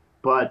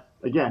 but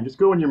again, just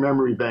go in your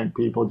memory bank,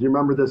 people. Do you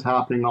remember this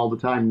happening all the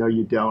time? No,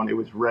 you don't. It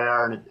was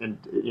rare, and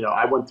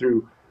I went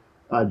through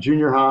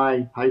junior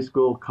high, high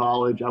school,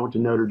 college. I went to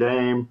Notre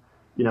Dame.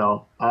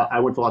 I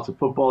went to lots of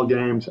football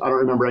games. I don't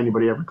remember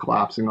anybody ever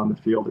collapsing on the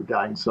field or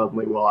dying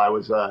suddenly while I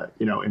was,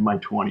 in my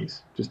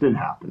 20s. Just didn't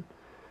happen.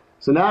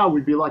 So now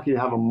we'd be lucky to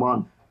have a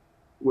month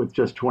with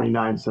just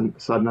 29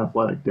 sudden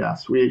athletic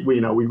deaths. We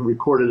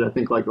recorded, I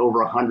think, like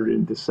over 100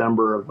 in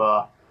December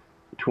of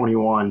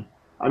 21.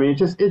 I mean,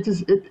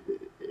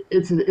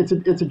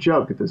 it's a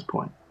joke at this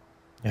point.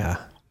 Yeah.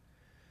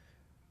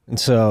 And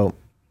so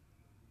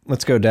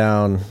let's go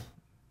down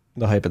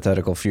the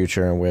hypothetical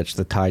future in which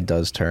the tide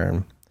does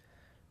turn.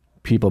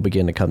 People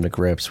begin to come to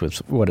grips with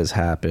what has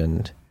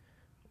happened.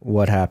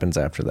 What happens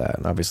after that?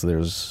 And obviously,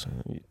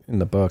 in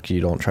the book,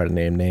 you don't try to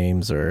name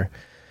names or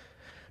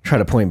try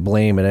to point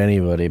blame at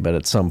anybody, but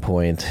at some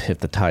point, if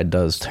the tide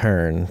does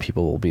turn,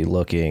 people will be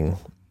looking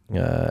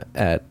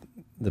at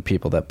the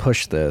people that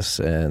push this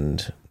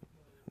and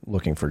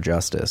looking for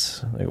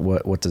justice. Like,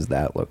 what does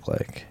that look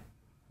like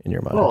in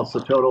your mind? Well, it's a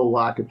total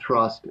lack of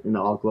trust in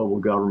all global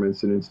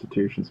governments and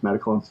institutions,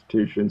 medical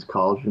institutions,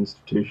 college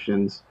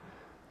institutions,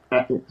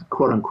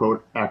 quote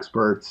unquote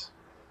experts.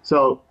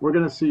 So we're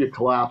going to see a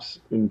collapse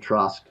in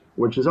trust,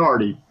 which is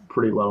already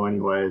pretty low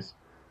anyways.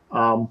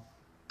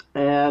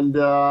 And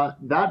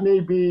that may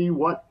be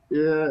what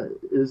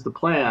is the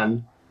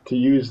plan, to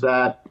use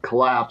that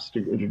collapse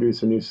to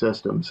introduce a new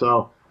system.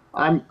 So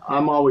I'm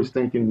always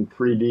thinking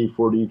 3D,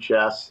 4D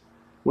chess.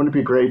 Wouldn't it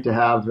be great to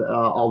have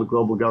all the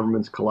global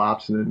governments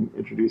collapse and then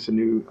introduce a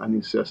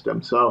new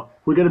system? So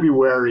we're going to be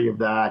wary of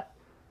that.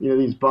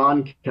 These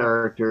Bond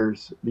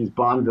characters, these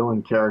Bond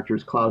villain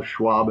characters, Klaus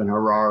Schwab and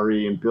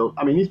Harari and Bill.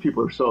 I mean, these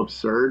people are so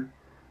absurd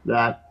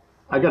that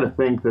I got to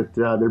think that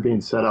they're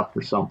being set up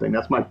for something.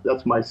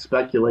 That's my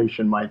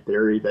speculation, my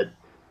theory that,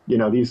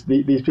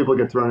 these people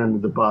get thrown into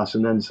the bus,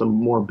 and then some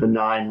more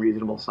benign,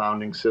 reasonable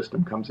sounding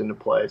system comes into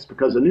place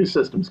because a new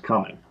system's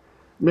coming.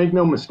 Make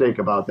no mistake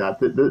about that.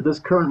 This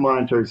current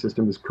monetary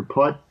system is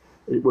kaput.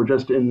 We're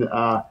just in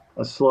a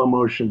slow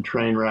motion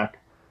train wreck,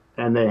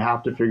 and they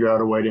have to figure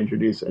out a way to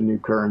introduce a new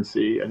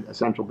currency. And a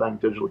central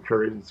bank digital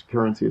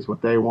currency is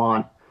what they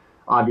want.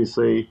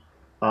 Obviously,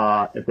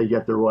 if they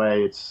get their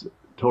way, it's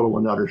total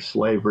and utter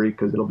slavery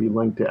because it'll be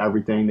linked to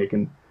everything. They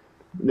can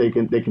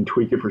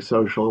tweak it for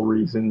social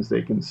reasons.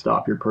 They can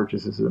stop your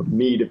purchases of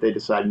meat if they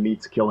decide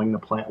meat's killing the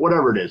planet.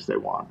 Whatever it is they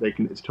want,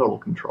 it's total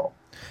control.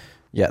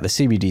 Yeah, the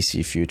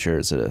CBDC future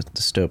is a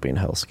dystopian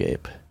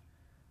hellscape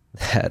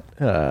that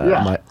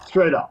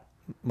straight up.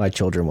 My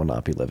children will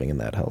not be living in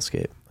that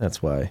hellscape.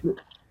 That's why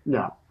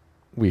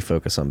we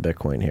focus on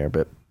Bitcoin here.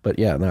 But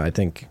yeah, no,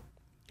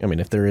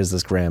 if there is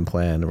this grand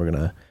plan, we're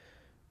going to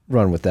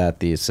run with that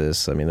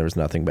thesis. I mean, there was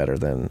nothing better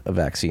than a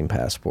vaccine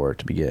passport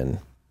to begin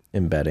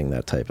embedding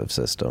that type of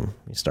system.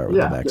 You start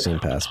with the vaccine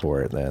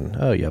passport, and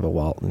then, you have a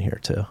wallet in here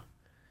too.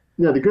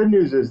 Yeah, the good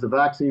news is the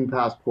vaccine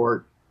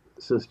passport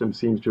system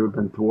seems to have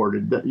been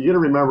thwarted. You got to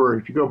remember,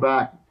 if you go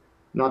back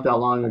not that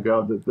long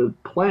ago, the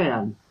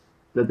plan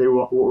that they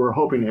were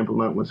hoping to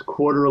implement was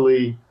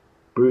quarterly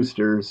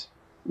boosters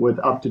with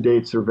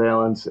up-to-date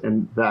surveillance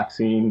and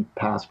vaccine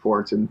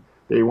passports, and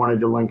they wanted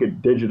to link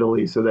it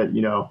digitally so that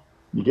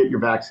you get your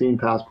vaccine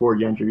passport,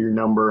 you enter your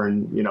number,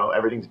 and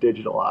everything's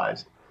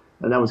digitalized.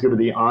 And that was going to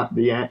be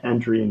the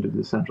entry into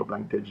the central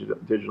bank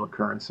digital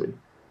currency.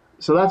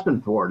 So that's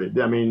been thwarted.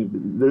 I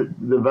mean,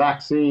 the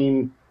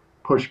vaccine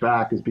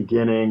pushback is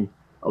beginning.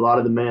 A lot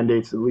of the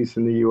mandates, at least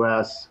in the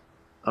U.S.,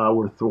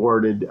 were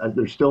thwarted.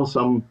 There's still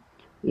some,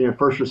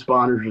 first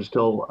responders are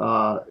still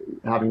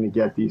having to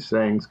get these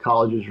things.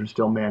 Colleges are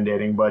still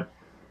mandating, but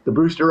the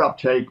booster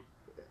uptake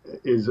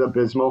is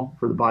abysmal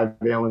for the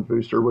bivalent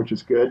booster, which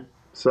is good.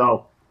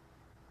 So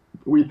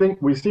we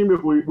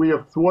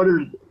have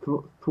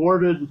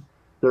thwarted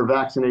their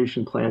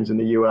vaccination plans in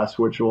the U.S.,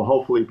 which will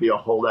hopefully be a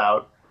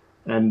holdout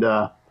and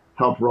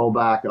help roll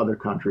back other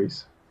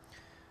countries.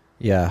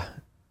 Yeah.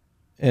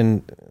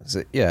 And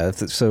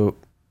so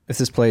if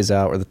this plays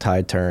out where the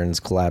tide turns,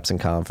 collapse in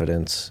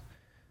confidence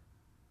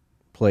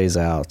plays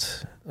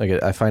out,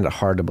 I find it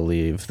hard to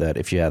believe that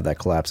if you have that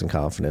collapse in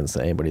confidence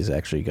that anybody's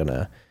actually going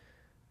to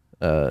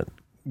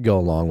go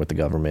along with the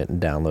government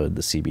and download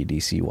the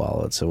CBDC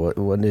wallet. So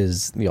what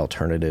is the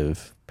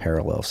alternative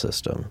parallel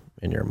system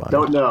in your mind?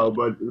 Don't know,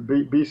 but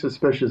be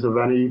suspicious of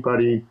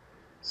anybody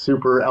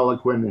super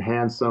eloquent and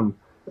handsome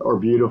or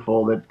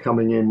beautiful that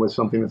coming in with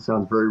something that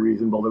sounds very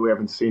reasonable that we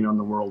haven't seen on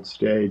the world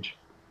stage.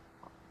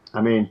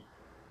 I mean,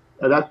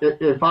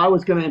 if I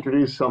was going to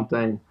introduce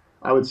something,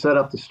 I would set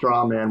up the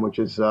straw man, which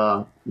is,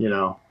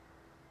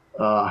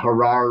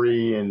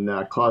 Harari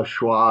and Klaus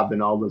Schwab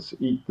and all this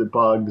eat the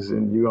bugs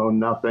and you own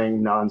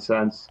nothing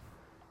nonsense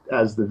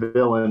as the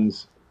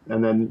villains.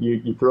 And then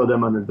you throw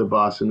them under the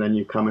bus, and then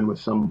you come in with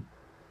some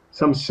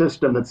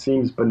system that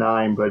seems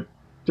benign, but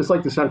just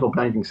like the central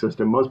banking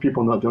system, most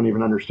people don't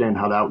even understand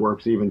how that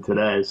works even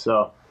today.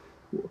 So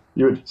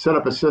you would set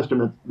up a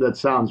system that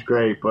sounds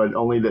great, but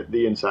only that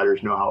the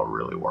insiders know how it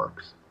really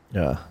works.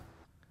 Yeah.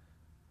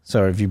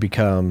 So have you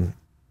become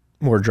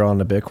more drawn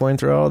to Bitcoin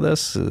through all of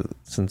this?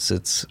 Since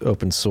it's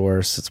open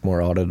source, it's more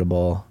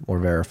auditable, more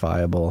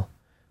verifiable.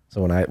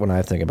 So when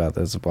I think about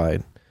this, that's why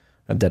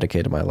I've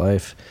dedicated my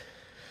life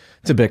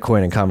to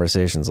Bitcoin and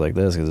conversations like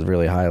this, because it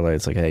really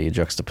highlights hey, you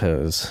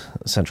juxtapose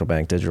a central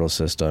bank digital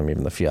system,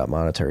 even the fiat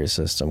monetary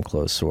system,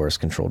 closed source,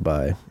 controlled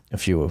by a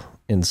few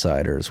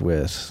insiders,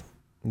 with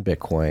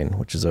Bitcoin,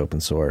 which is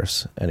open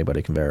source.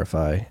 Anybody can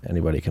verify,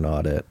 anybody can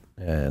audit,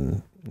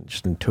 and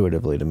just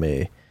intuitively to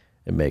me,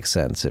 it makes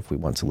sense if we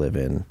want to live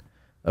in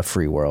a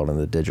free world in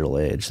the digital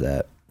age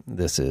that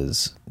this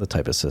is the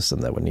type of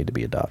system that would need to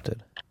be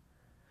adopted.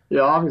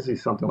 Yeah, obviously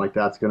something like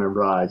that's going to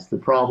rise. The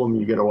problem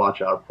you got to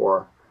watch out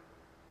for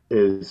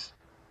is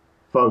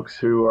folks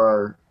who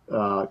are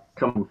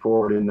coming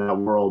forward in that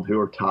world who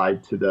are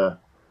tied to the,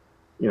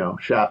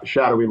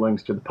 shadowy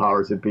links to the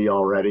powers that be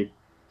already.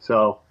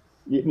 So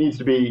it needs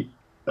to be,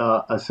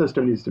 a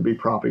system needs to be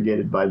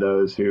propagated by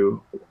those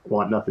who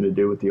want nothing to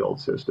do with the old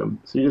system.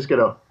 So you just got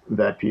to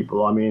vet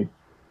people. I mean,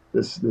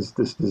 this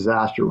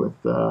disaster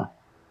with,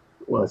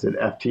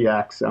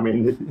 FTX? I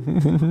mean,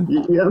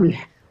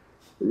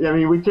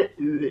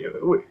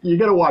 you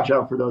got to watch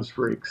out for those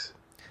freaks.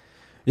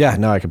 Yeah,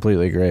 no, I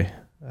completely agree.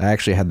 I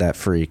actually had that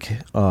freak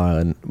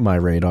on my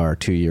radar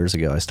 2 years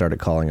ago. I started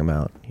calling him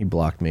out. He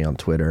blocked me on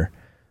Twitter.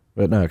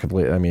 But no,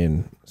 completely. I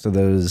mean, so an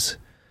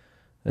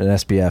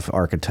SBF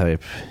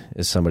archetype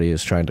is somebody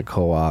who's trying to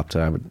co-opt,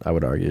 I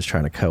would argue, is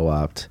trying to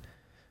co-opt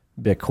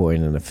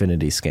Bitcoin and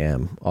affinity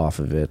scam off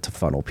of it to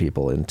funnel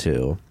people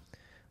into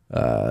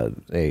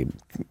a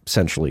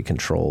centrally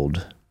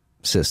controlled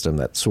system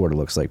that sort of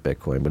looks like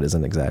Bitcoin, but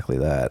isn't exactly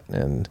that.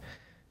 And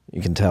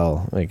you can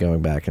tell,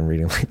 going back and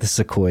reading the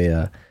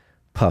Sequoia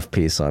puff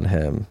piece on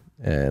him,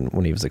 And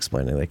when he was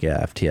explaining, like,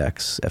 yeah,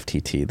 FTX,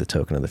 FTT, the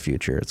token of the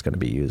future, it's going to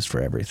be used for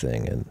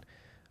everything. And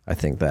I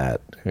think that,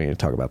 when you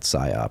talk about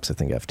PSYOPs, I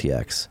think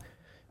FTX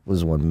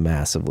was one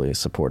massively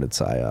supported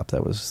PSYOP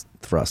that was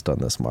thrust on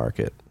this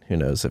market. Who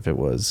knows if it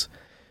was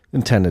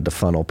intended to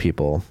funnel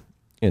people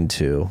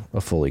into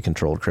a fully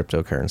controlled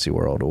cryptocurrency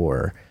world,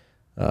 or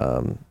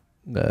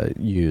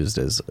used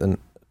as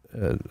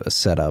a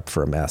setup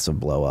for a massive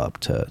blow up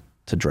to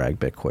drag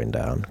Bitcoin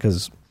down.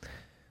 Because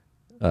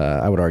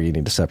I would argue you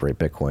need to separate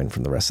Bitcoin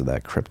from the rest of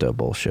that crypto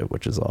bullshit,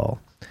 which is all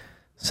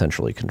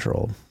centrally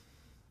controlled.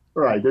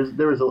 Right.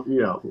 There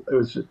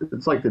was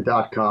it's like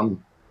the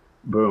 .com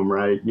boom,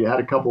 right? You had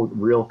a couple of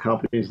real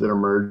companies that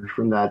emerged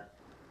from that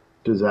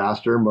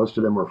disaster. Most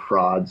of them were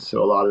frauds.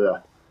 So a lot of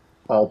the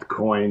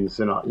altcoins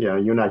and,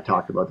 you and I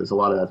talked about this, a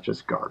lot of that's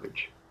just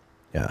garbage.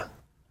 Yeah.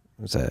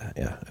 It's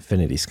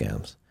affinity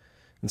scams.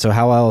 And so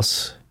how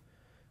else?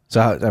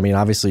 I mean,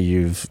 obviously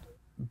you've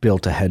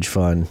built a hedge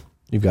fund.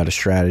 You've got a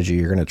strategy.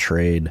 You're going to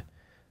trade.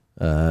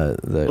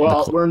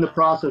 We're in the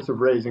process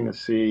of raising a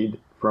seed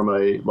from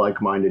a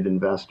like-minded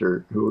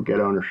investor who will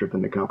get ownership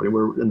in the company.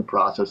 We're in the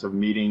process of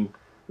meeting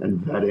and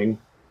vetting.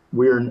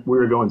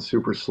 We're going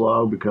super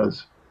slow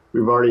because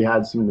we've already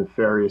had some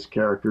nefarious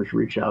characters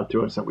reach out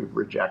to us that we've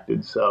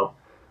rejected. So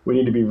we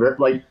need to be very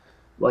like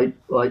in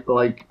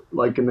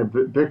the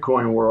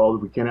Bitcoin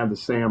world, we can't have the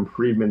Sam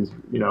Friedmans,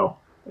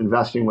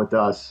 investing with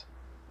us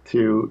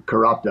to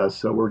corrupt us.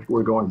 So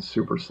we're going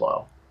super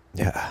slow.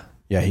 Yeah.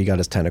 Yeah. He got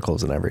his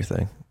tentacles and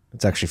everything.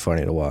 It's actually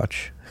funny to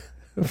watch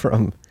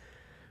from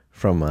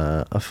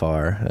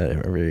afar.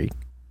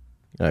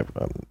 I'm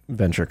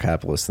venture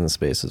capitalist in the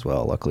space as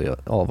well. Luckily,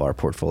 all of our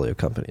portfolio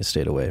companies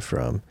stayed away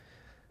from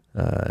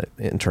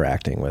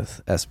interacting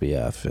with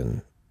SBF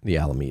and the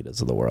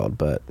Alamedas of the world.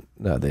 But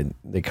no,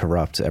 they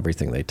corrupt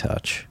everything they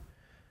touch.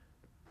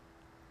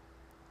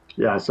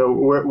 Yeah. So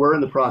we're in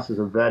the process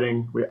of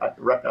vetting.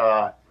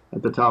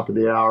 At the top of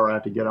the hour, I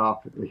have to get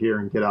off here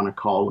and get on a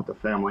call with the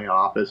family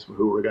office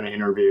who we're going to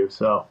interview.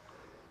 So,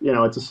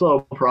 it's a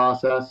slow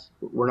process.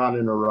 We're not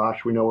in a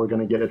rush. We know we're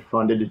going to get it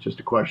funded. It's just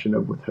a question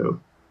of with who.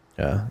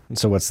 Yeah. And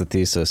so what's the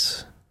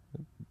thesis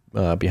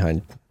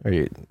behind, are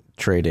you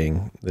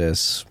trading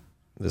this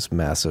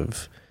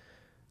massive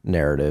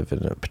narrative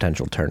and a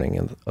potential turning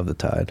of the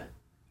tide?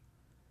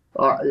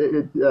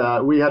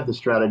 We have the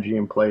strategy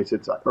in place.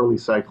 It's early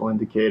cycle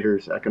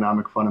indicators,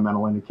 economic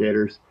fundamental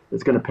indicators.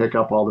 It's going to pick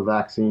up all the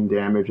vaccine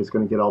damage. It's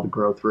going to get all the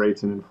growth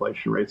rates and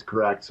inflation rates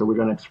correct. So we're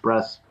going to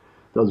express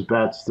those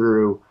bets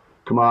through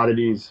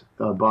commodities,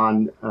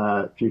 bond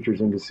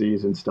futures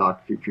indices, and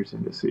stock futures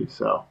indices.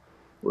 So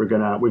we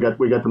got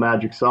the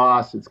magic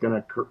sauce. It's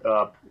going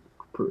to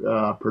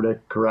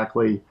predict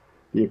correctly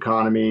the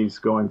economies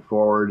going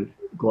forward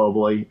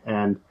globally.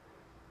 And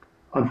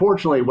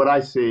unfortunately, what I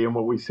see and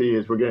what we see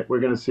is we're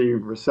going to see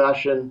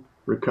recession,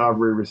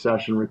 recovery.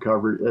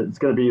 It's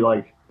going to be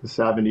like the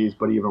 70s,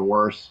 but even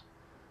worse.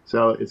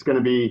 So it's going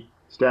to be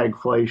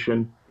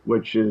stagflation,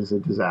 which is a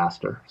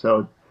disaster.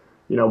 So,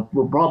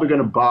 we're probably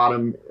going to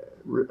bottom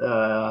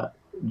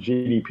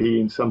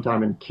GDP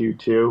sometime in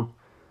Q2.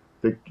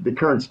 The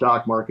current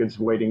stock market's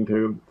waiting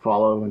to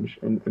follow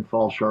and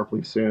fall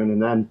sharply soon.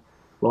 And then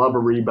we'll have a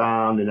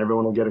rebound and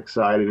everyone will get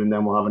excited. And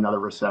then we'll have another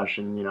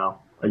recession,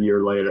 a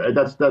year later.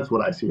 That's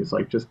what I see. It's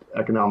like just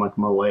economic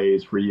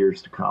malaise for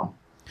years to come.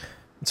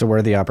 So where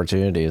are the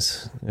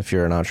opportunities if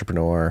you're an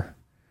entrepreneur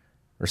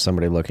or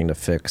somebody looking to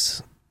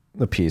fix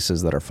the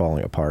pieces that are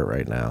falling apart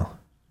right now?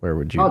 Where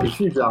would you be? There's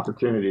huge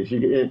opportunities.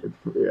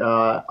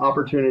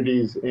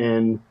 Opportunities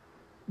in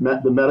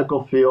the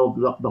medical field,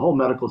 the whole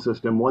medical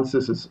system. Once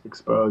this is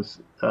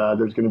exposed,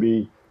 there's going to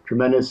be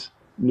tremendous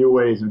new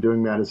ways of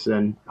doing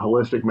medicine.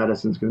 Holistic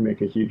medicine is going to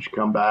make a huge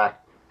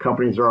comeback.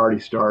 Companies are already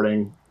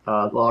starting.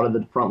 A lot of the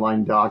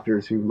frontline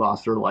doctors who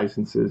lost their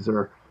licenses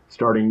are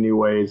starting new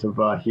ways of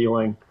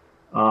healing.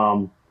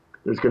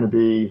 There's going to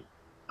be,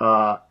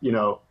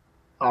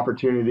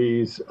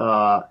 opportunities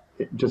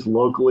just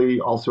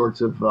locally. All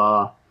sorts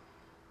of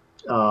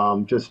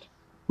just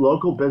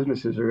local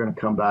businesses are going to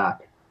come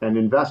back, and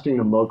investing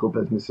in local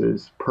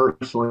businesses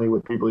personally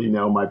with people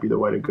might be the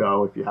way to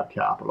go if you have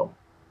capital.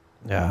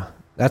 Yeah,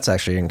 that's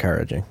actually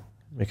encouraging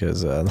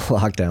because the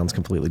lockdown's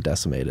completely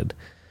decimated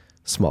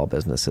small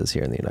businesses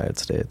here in the United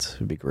States. It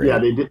would be great. Yeah,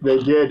 they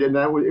did, and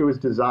it was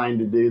designed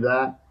to do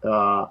that.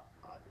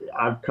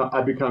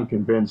 I've become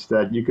convinced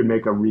that you could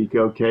make a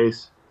RICO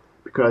case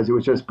because it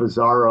was just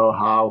bizarro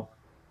how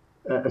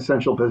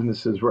essential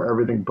businesses were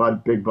everything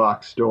but big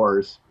box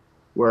stores,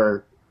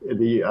 where if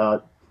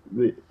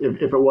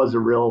it was a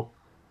real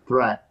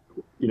threat,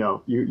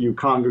 you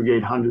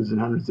congregate hundreds and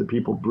hundreds of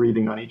people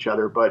breathing on each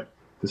other, but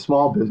the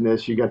small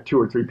business, you got 2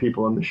 or 3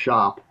 people in the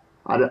shop.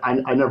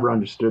 I never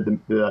understood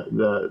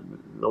the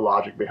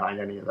logic behind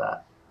any of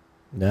that.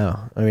 No,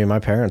 I mean, my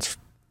parents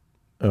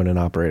own and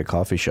operate a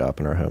coffee shop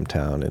in our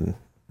hometown, and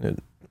it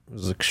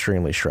was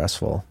extremely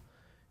stressful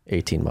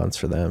 18 months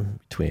for them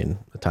between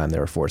the time they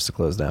were forced to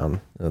close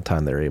down and the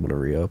time they were able to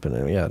reopen.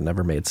 And yeah, it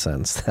never made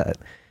sense that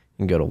you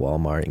can go to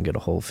Walmart, you can go to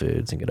Whole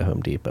Foods, and get a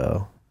Home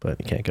Depot, but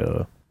you can't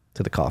go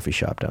to the coffee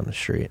shop down the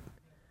street.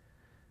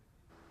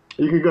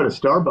 You could go to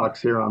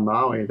Starbucks here on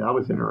Maui. That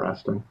was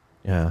interesting.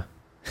 Yeah.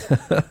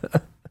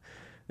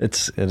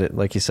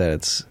 Like you said,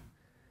 it's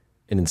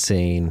an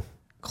insane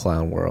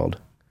clown world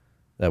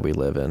that we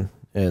live in.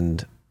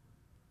 And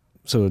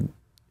so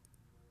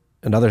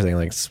another thing,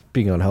 like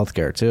speaking on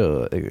healthcare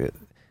too,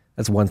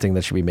 that's one thing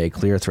that should be made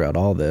clear throughout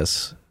all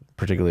this,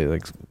 particularly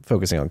like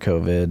focusing on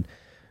COVID,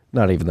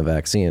 not even the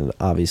vaccine,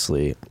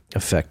 obviously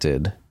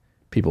affected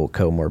people with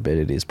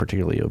comorbidities,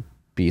 particularly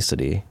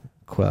obesity,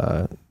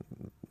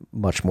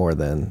 much more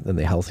than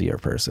the healthier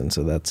person.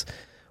 So that's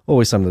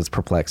always something that's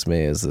perplexed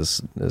me, is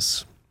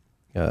this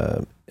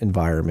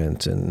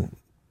environment and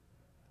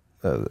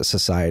a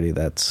society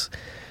that's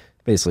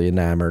basically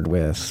enamored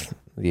with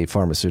the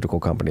pharmaceutical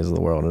companies of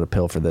the world, and a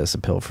pill for this, a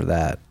pill for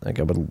that. Like,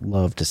 I would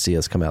love to see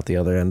us come out the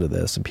other end of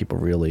this and people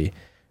really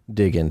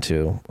dig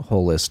into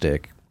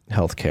holistic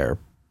healthcare,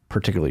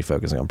 particularly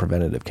focusing on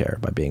preventative care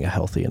by being a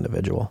healthy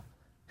individual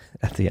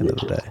at the end of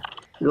the day.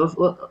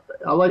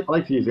 I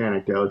like to use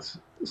anecdotes.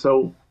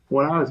 So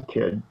when I was a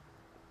kid,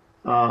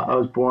 I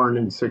was born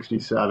in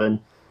 1967.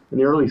 In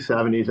the early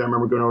 1970s, I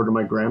remember going over to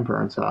my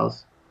grandparents'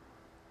 house,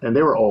 and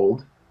they were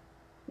old,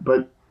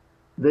 but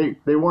they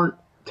weren't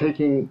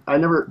taking,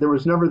 there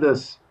was never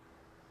this,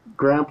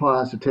 grandpa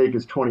has to take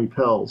his 20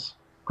 pills.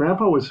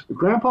 Grandpa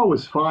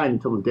was fine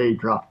until the day he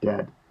dropped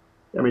dead.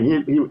 I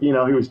mean, he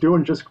was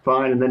doing just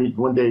fine, and then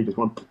one day he just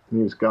went and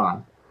he was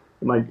gone.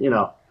 And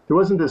there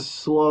wasn't this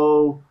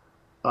slow,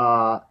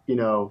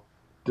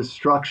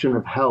 destruction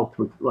of health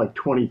with like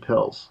 20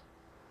 pills.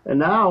 And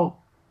now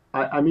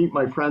I meet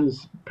my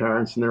friends'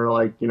 parents, and they're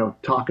like,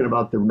 talking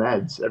about their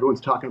meds.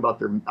 Everyone's talking about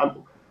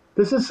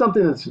this is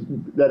something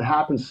that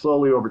happens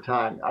slowly over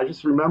time. I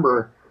just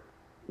remember,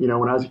 when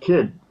I was a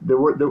kid,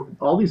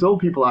 all these old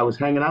people I was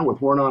hanging out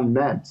with weren't on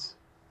meds.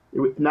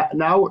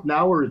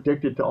 Now we're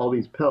addicted to all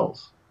these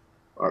pills.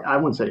 Or I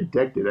wouldn't say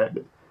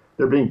addicted.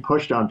 They're being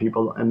pushed on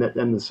people, and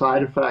the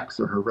side effects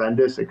are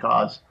horrendous. They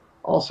cause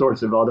all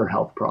sorts of other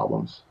health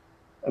problems.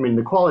 I mean,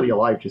 the quality of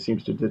life just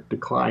seems to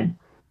decline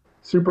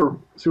super,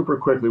 super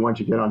quickly once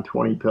you get on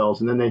 20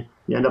 pills. And then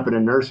you end up in a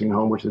nursing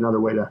home, which is another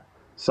way to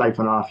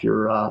siphon off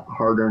your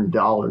hard-earned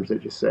dollars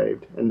that you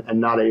saved, and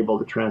not able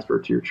to transfer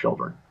to your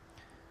children.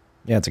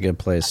 Yeah, it's a good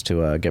place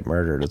to get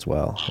murdered as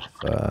well.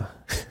 Yeah,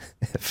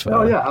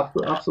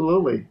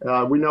 absolutely.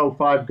 We know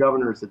 5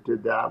 governors that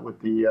did that with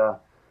the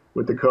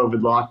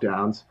COVID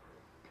lockdowns.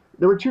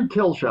 There were 2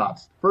 kill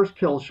shots. First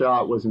kill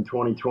shot was in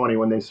 2020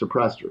 when they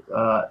suppressed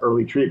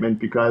early treatment,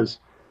 because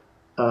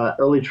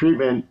early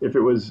treatment, if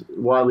it was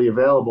widely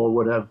available,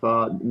 would have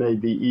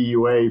made the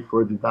EUA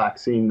for the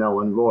vaccine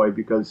null and void,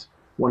 because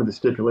one of the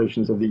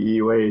stipulations of the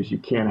EUA is you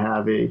can't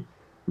have a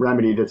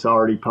remedy that's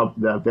already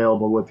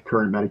available with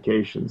current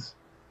medications.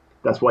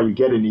 That's why you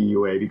get an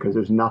EUA, because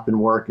there's nothing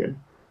working.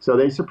 So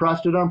they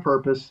suppressed it on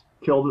purpose,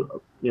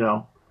 killed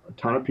a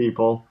ton of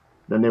people.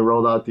 Then they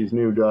rolled out these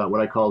new what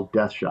I call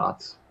death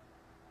shots.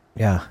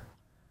 Yeah,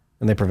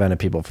 and they prevented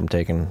people from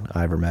taking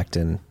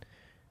ivermectin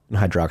and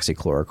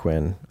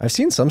hydroxychloroquine. I've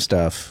seen some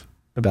stuff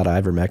about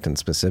ivermectin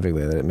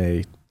specifically that it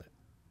may,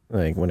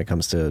 like when it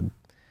comes to,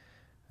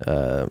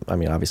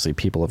 obviously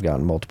people have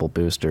gotten multiple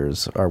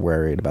boosters, are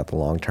worried about the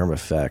long-term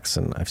effects.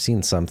 And I've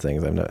seen some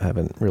things, I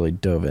haven't really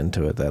dove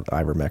into it, that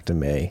ivermectin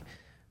may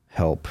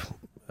help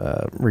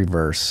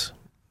reverse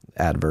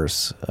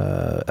adverse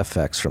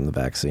effects from the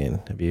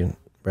vaccine. Have you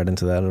read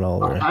into that at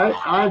all?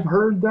 I've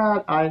heard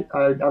that. I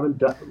haven't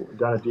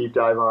done a deep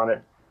dive on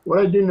it. What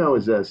I do know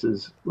is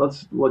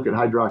let's look at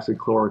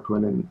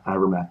hydroxychloroquine and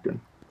ivermectin.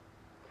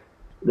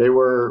 They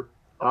were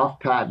off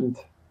patent,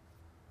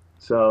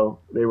 so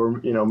they were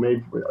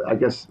made. I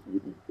guess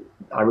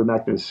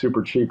ivermectin is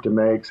super cheap to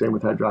make. Same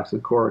with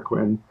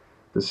hydroxychloroquine.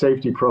 The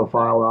safety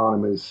profile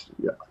on them is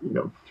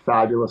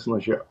fabulous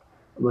unless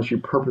you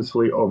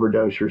purposely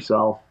overdose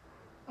yourself.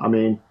 I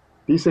mean,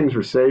 these things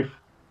are safe,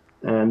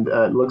 and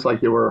it looks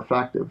like they were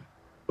effective,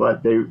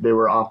 but they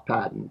were off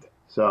patent.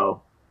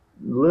 So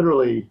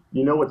literally,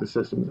 what the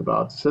system's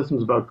about. The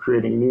system's about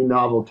creating new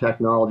novel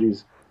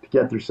technologies to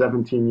get their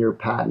 17-year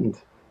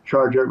patent,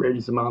 charge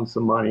outrageous amounts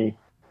of money,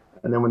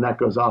 and then when that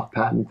goes off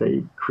patent,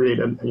 they create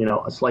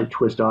a slight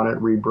twist on it,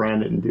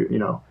 rebrand it, and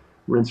do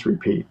rinse,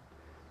 repeat.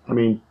 I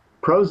mean,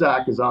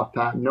 Prozac is off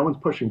patent. No one's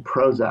pushing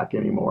Prozac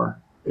anymore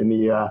in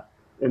the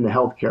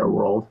healthcare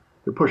world.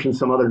 They're pushing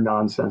some other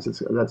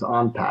nonsense that's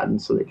on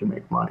patent so they can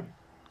make money.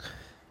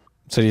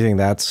 So do you think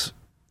that's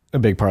a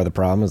big part of the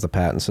problem, is the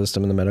patent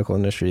system in the medical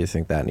industry? You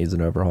think that needs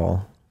an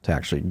overhaul to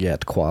actually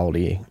get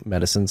quality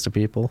medicines to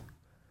people?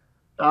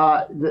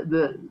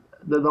 The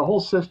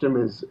whole system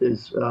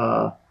is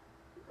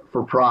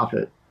for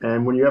profit,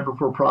 and when you have a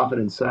for profit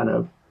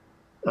incentive,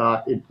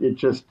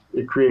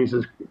 it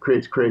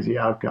creates crazy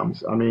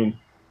outcomes. I mean,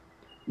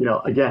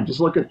 again, just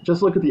look at the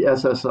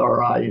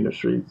SSRI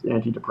industry,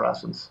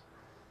 antidepressants.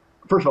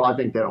 First of all, I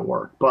think they don't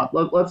work, but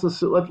let's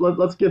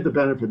give the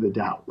benefit of the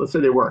doubt. Let's say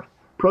they work.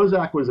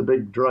 Prozac was a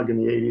big drug in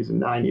the 80s and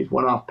 90s,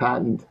 went off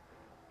patent.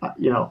 Have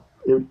you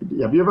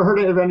ever heard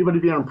of anybody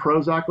being on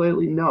Prozac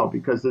lately? No,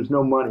 because there's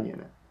no money in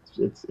it.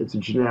 it's a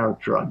generic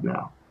drug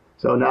now.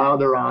 So now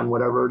they're on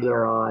whatever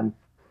they're on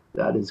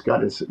that has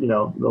got its,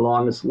 the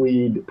longest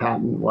lead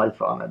patent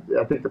life on it.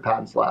 I think the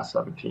patents last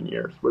 17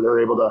 years, where they're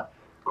able to,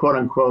 quote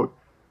unquote,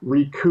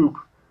 recoup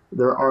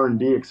their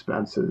R&D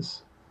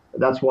expenses.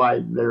 That's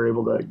why they're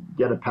able to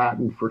get a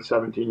patent for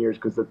 17 years,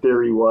 because the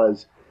theory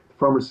was the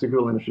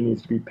pharmaceutical industry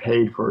needs to be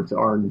paid for its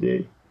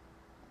R&D.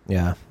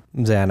 Yeah.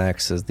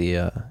 Xanax is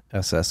the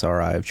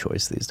SSRI of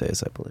choice these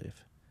days, I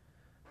believe.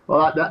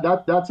 Well,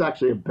 that's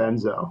actually a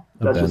benzo.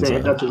 That's just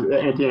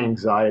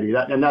anti-anxiety.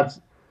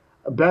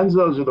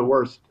 Benzos are the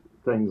worst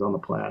things on the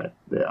planet.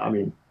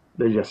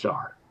 They just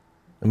are.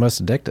 The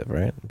most addictive,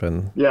 right?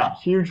 Yeah,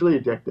 hugely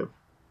addictive.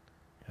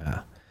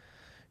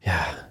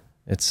 Yeah.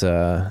 It's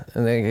and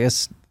I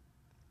guess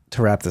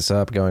to wrap this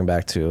up, going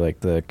back to like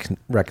the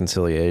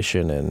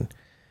reconciliation and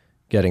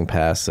getting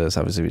past this,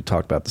 obviously we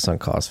talked about the sunk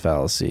cost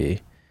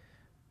fallacy.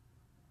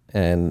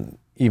 And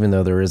even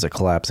though there is a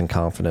collapse in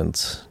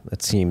confidence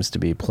that seems to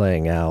be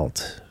playing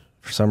out,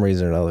 for some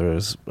reason or another,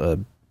 there's a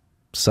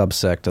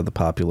subsect of the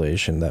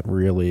population that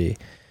really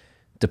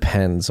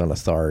depends on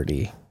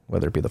authority,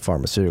 whether it be the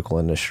pharmaceutical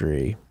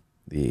industry,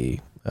 the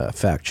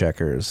fact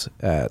checkers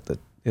at the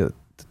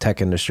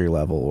tech industry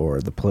level, or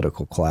the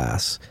political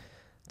class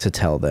to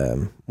tell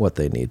them what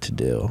they need to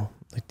do.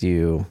 Like, do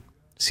you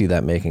see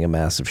that making a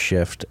massive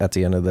shift at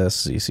the end of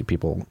this? Do you see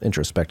people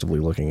introspectively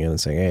looking in and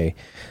saying, hey,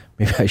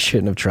 maybe I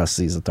shouldn't have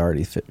trusted these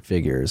authority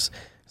figures?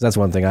 Because that's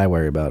one thing I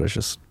worry about, is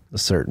just a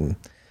certain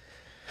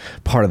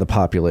part of the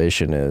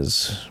population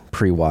is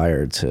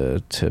pre-wired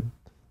to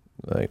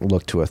like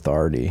look to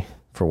authority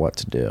for what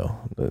to do.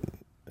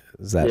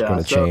 Is that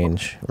going to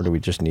change, or do we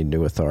just need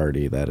new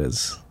authority that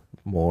is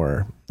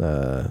more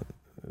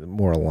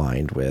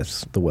aligned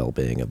with the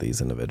well-being of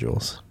these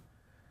individuals?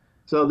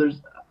 So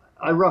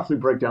I roughly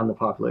break down the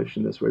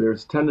population this way.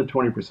 There's 10 to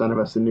 20% of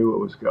us that knew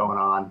what was going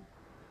on.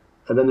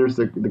 And then there's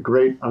the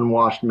great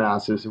unwashed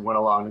masses who went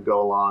along to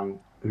go along,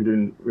 who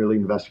didn't really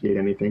investigate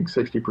anything,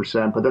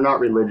 60%, but they're not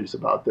religious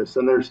about this.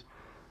 And there's,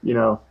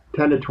 10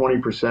 to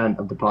 20%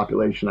 of the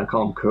population, I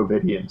call them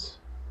COVIDians,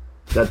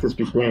 that this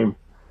became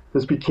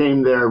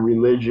their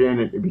religion.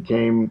 It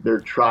became their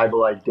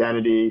tribal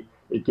identity.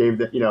 It gave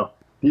them,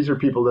 these are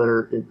people that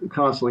are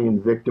constantly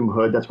in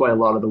victimhood. That's why a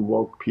lot of the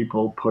woke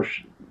people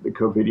push the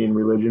COVIDian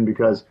religion,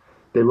 because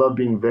they love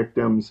being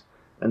victims.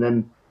 And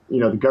then,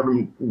 the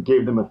government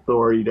gave them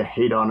authority to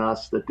hate on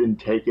us that didn't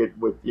take it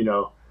with,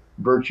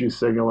 virtue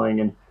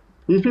signaling. And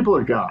these people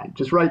are gone.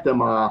 Just write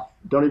them off.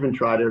 Don't even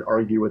try to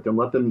argue with them.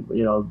 Let them,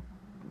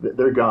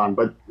 they're gone.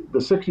 But the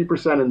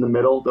 60% in the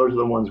middle, those are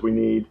the ones we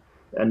need.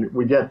 And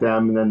we get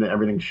them, and then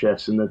everything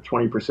shifts. And the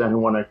 20% who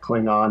want to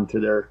cling on to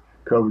their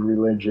COVID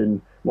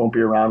religion won't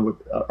be around with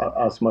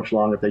us much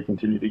longer if they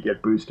continue to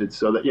get boosted.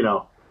 So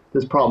that,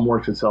 this problem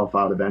works itself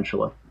out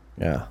eventually.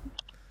 Yeah.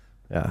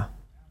 Do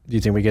you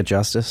think we get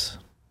justice?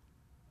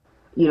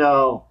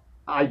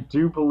 I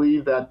do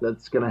believe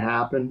that's going to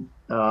happen.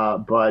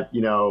 But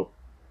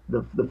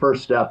the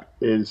first step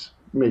is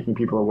making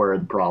people aware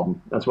of the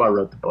problem. That's why I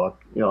wrote the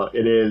book.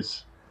 It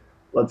is,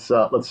 let's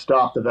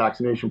stop the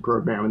vaccination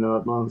program, and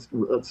then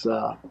let's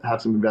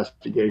have some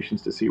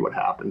investigations to see what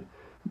happened.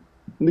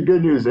 And the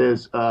good news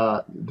is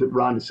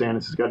Ron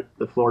DeSantis has got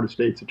the Florida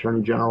State's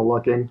Attorney General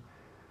looking.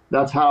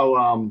 That's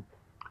how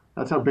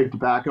Big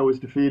Tobacco was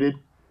defeated.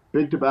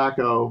 Big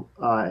Tobacco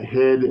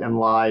hid and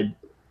lied.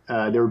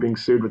 They were being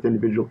sued with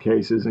individual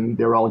cases, and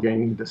they were all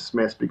getting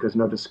dismissed because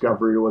no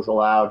discovery was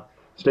allowed.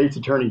 State's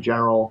Attorney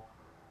Generals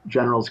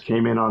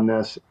came in on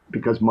this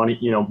because money,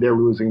 they were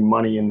losing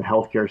money in the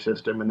healthcare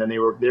system, and then they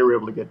were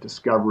able to get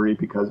discovery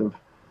because of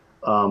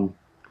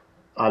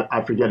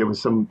I forget, it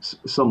was some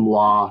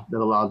law that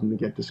allowed them to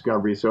get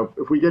discovery. So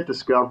if we get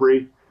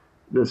discovery,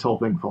 this whole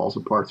thing falls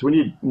apart. So we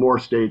need more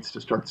states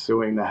to start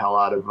suing the hell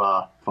out of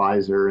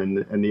Pfizer and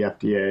the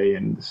FDA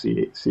and the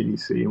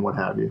CDC and what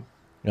have you.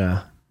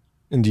 Yeah.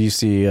 And do you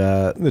see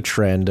the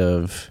trend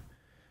of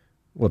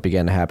what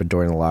began to happen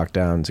during the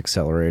lockdowns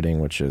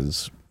accelerating, which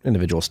is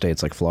individual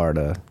states like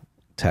Florida,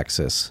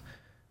 Texas,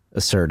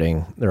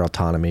 asserting their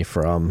autonomy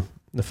from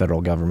the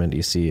federal government? Do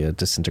you see a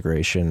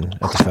disintegration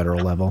at the federal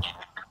level?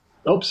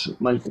 Oops,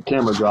 my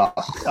camera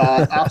dropped.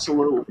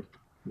 Absolutely.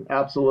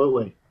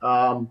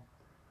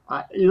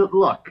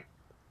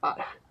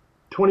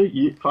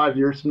 25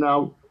 years from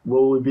now,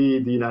 will we be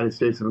the United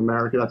States of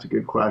America? That's a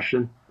good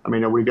question. Are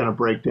we going to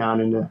break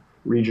down into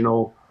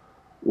regional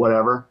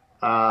whatever?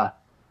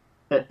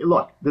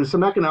 Look, there's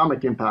some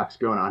economic impacts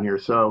going on here.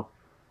 So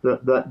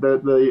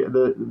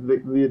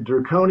the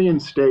draconian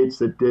states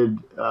that did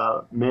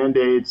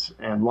mandates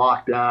and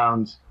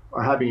lockdowns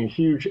are having a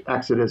huge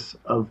exodus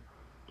of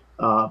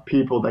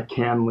people that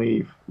can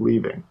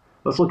leaving.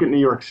 Let's look at New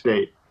York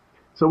State.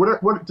 So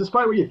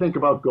despite what you think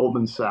about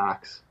Goldman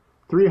Sachs,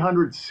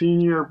 300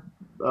 senior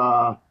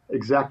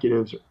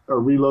executives are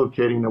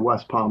relocating to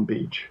West Palm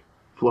Beach,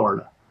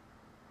 Florida.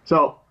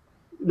 So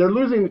they're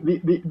losing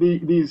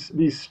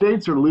these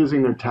states are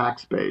losing their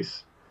tax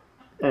base,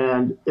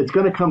 and it's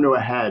going to come to a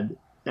head.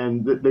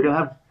 And they're going to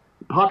have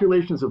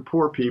populations of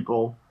poor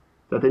people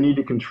that they need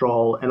to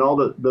control, and all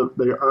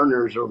the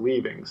earners are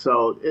leaving.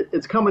 So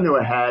it's coming to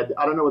a head.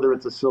 I don't know whether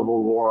it's a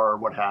civil war or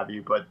what have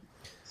you, but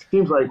it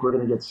seems like we're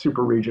going to get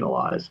super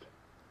regionalized.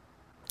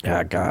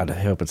 Yeah, God, I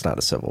hope it's not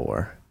a civil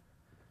war.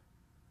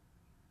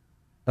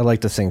 I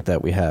like to think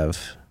that we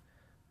have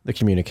the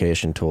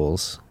communication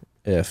tools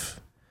if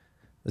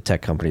the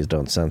tech companies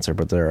don't censor,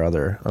 but there are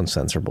other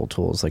uncensorable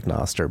tools like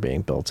Nostr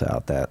being built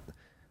out that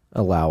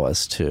allow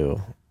us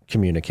to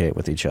communicate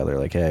with each other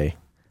like, hey,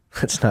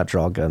 let's not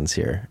draw guns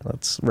here.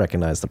 Let's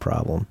recognize the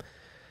problem,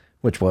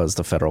 which was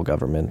the federal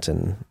government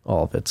and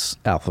all of its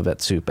alphabet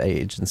soup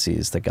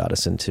agencies that got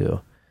us into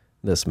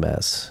this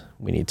mess.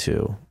 We need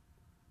to,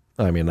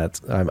 I'm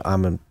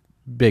a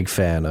big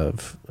fan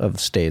of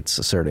states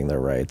asserting their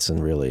rights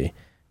and really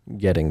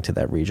getting to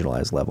that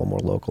regionalized level, more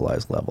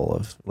localized level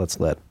of let's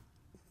let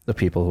the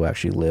people who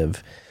actually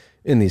live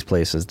in these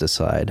places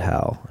decide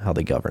how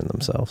they govern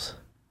themselves.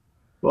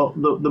 Well,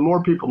 the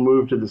more people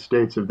move to the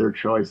states of their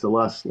choice, the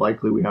less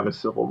likely we have a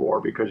civil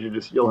war, because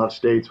you'll have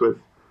states with,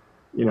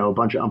 a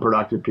bunch of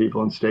unproductive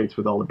people and states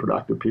with all the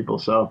productive people.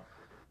 So,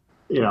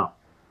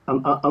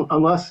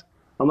 unless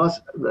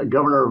the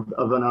governor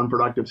of an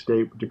unproductive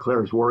state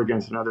declares war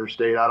against another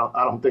state, I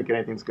don't think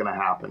anything's going to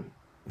happen.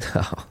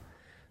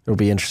 It'll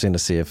be interesting to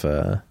see if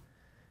the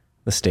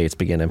states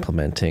begin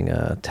implementing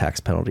tax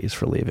penalties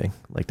for leaving,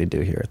 like they do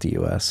here at the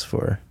U.S.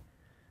 for.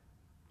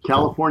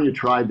 California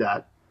tried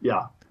that.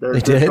 Yeah. They're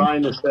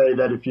trying to say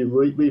that if you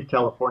leave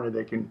California,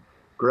 they can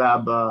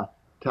grab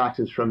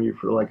taxes from you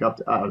for like up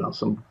to, I don't know,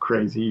 some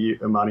crazy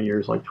amount of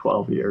years, like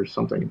 12 years,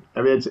 something.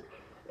 I mean,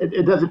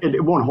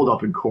 it won't hold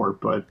up in court,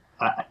 but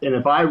and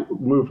if I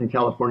moved from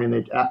California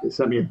and they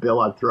sent me a bill,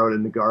 I'd throw it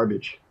in the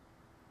garbage.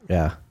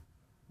 Yeah.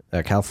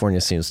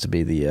 California seems to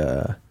be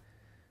the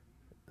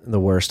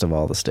worst of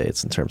all the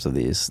states in terms of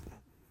these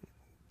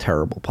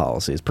terrible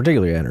policies,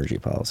 particularly energy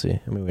policy.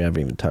 I mean, we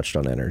haven't even touched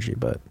on energy,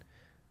 but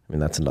I mean,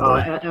 that's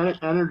another.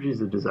 Energy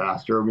is a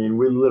disaster. I mean,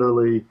 we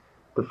literally,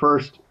 the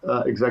first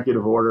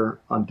executive order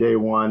on day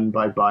one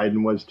by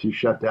Biden was to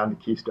shut down the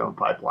Keystone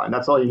Pipeline.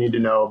 That's all you need to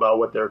know about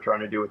what they're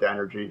trying to do with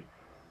energy.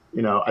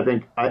 I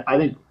think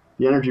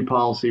the energy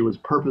policy was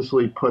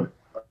purposely put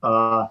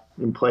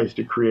in place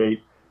to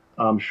create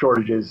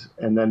shortages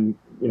and then,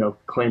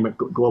 claim that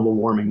global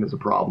warming is a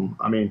problem.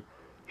 I mean,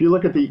 if you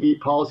look at the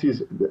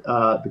policies,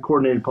 the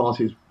coordinated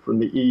policies from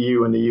the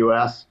EU and the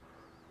US,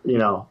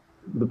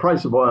 the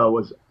price of oil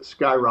was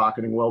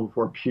skyrocketing well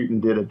before Putin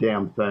did a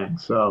damn thing.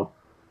 So,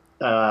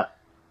 and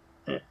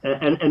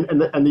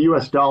the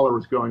U.S. dollar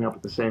was going up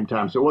at the same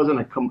time. So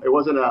it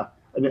wasn't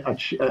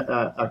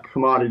a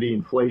commodity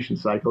inflation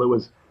cycle. It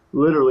was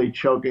literally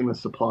choking the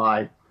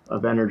supply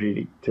of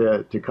energy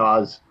to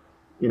cause,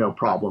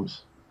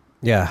 problems.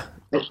 Yeah.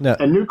 No.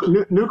 And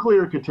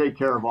nuclear could take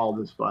care of all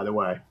this, by the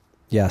way.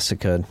 Yes,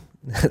 it could.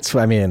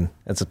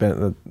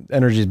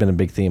 Energy's been a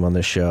big theme on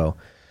this show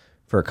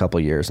for a couple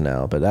of years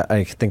now, but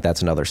I think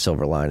that's another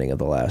silver lining of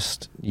the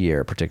last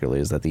year, particularly,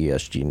 is that the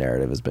ESG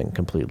narrative has been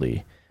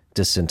completely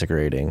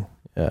disintegrating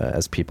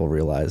as people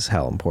realize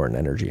how important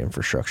energy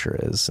infrastructure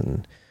is.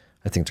 And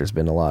I think there's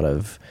been a lot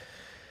of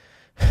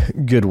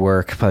good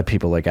work by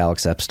people like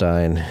Alex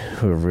Epstein,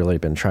 who have really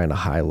been trying to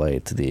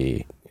highlight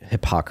the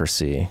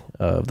hypocrisy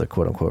of the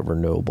quote unquote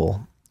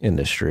renewable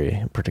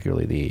industry,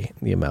 particularly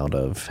the amount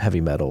of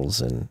heavy metals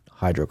and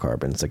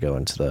hydrocarbons that go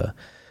into the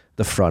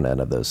front end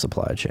of those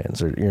supply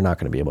chains. Or you're not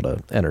going to be able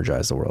to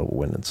energize the world with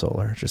wind and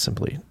solar. It's just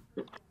simply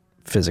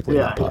physically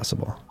not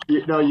possible.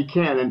 You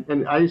can.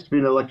 And I used to be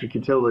an electric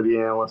utility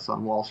analyst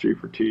on Wall Street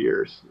for 2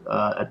 years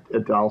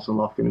at Donaldson,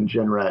 Lufkin, and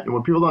Genret. And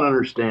what people don't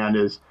understand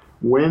is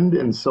wind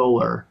and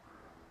solar,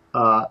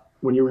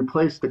 when you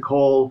replace the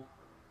coal,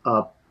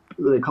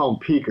 they call them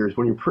peakers.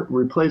 When you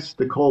replace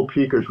the coal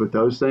peakers with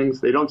those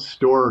things, they don't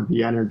store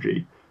the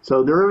energy.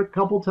 So there are a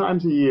couple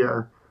times a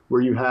year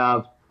where you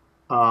have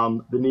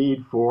the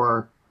need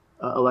for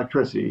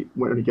electricity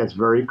when it gets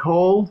very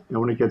cold and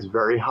when it gets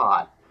very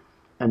hot.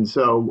 And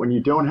so when you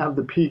don't have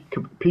the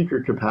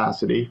peaker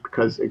capacity,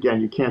 because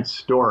again, you can't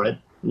store it,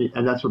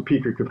 and that's what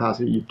peaker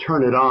capacity, you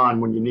turn it on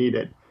when you need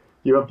it,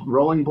 you have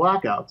rolling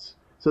blackouts.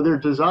 So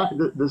they're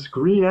this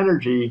green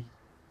energy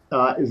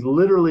is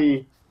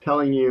literally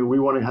telling you we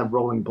want to have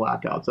rolling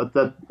blackouts.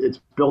 That it's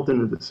built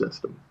into the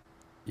system.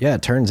 Yeah,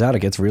 it turns out it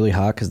gets really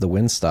hot because the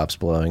wind stops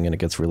blowing, and it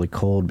gets really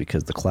cold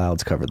because the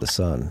clouds cover the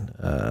sun.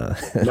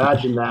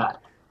 Imagine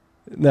that.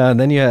 No, and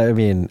then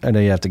I know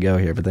you have to go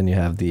here, but then you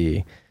have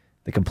the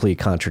complete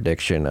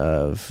contradiction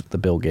of the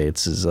Bill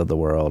Gateses of the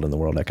world and the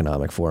World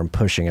Economic Forum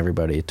pushing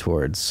everybody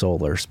towards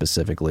solar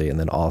specifically, and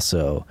then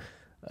also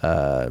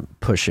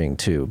pushing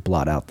to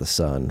blot out the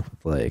sun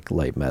with like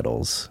light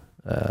metals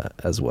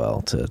as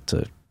well to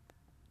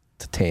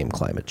tame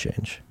climate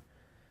change.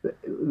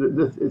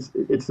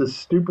 It's the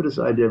stupidest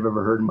idea I've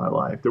ever heard in my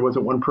life. There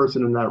wasn't one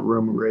person in that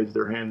room who raised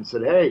their hand and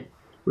said, "Hey,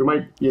 we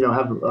might,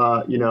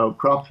 have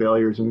crop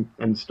failures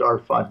and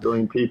starve 5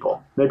 billion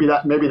people." Maybe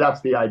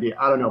that's the idea.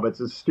 I don't know, but it's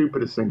the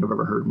stupidest thing I've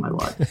ever heard in my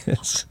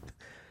life.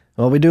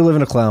 Well, we do live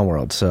in a clown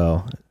world,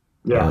 so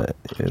yeah,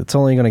 it's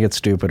only going to get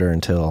stupider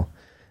until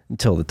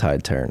until the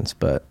tide turns.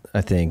 But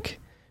I think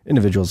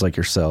individuals like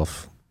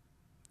yourself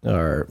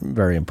are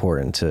very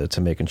important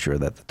to making sure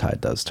that the tide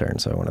does turn.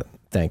 So I want to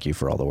thank you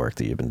for all the work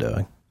that you've been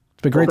doing.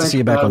 It's been great to see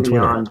you back on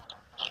Twitter.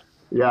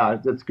 Yeah,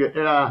 it's good.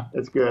 Yeah,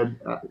 it's good.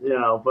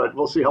 But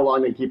we'll see how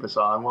long they keep us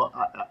on. Well,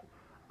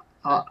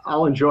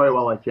 I'll enjoy it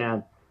while I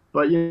can.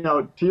 But,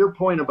 to your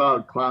point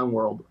about Clown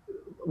World,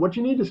 what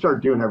you need to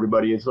start doing,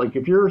 everybody, is like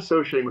if you're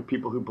associating with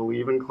people who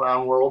believe in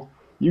Clown World,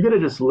 you got to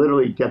just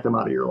literally get them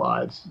out of your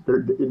lives.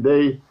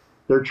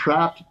 They're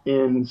trapped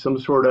in some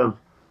sort of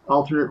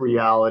alternate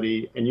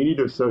reality, and you need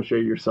to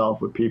associate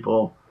yourself with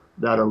people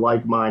that are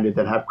like-minded,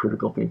 that have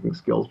critical thinking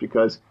skills,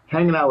 because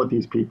hanging out with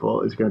these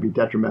people is going to be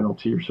detrimental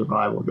to your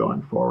survival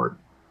going forward.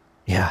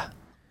 Yeah.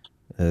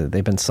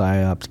 They've been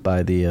psyoped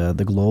by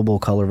the global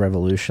color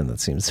revolution that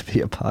seems to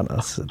be upon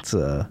us. It's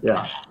yeah,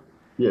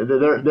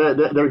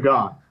 they're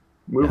gone.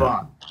 Move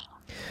on.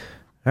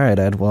 All right,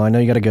 Ed. Well, I know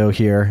you got to go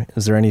here.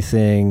 Is there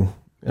anything,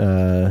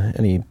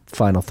 any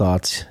final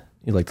thoughts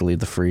you'd like to leave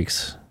the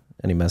freaks?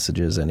 Any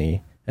messages?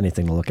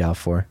 Anything to look out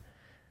for?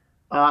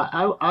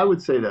 I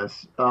would say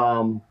this.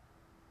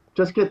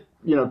 Just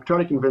try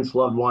to convince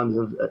loved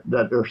ones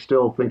that are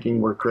still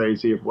thinking we're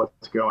crazy of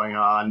what's going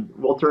on.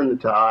 We'll turn the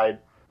tide.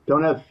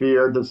 Don't have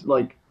fear. There's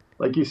like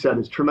you said,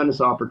 there's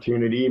tremendous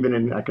opportunity even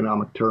in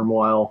economic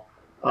turmoil.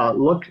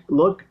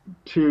 Look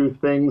to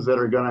things that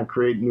are going to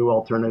create new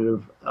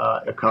alternative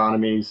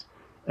economies,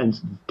 and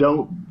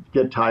don't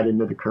get tied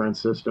into the current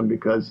system,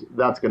 because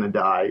that's going to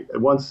die.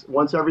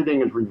 Once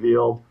everything is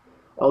revealed,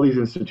 all these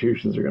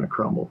institutions are going to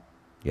crumble.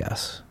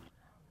 Yes.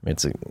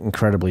 It's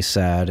incredibly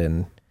sad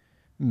and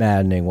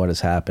maddening what has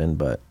happened,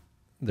 but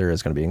there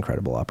is going to be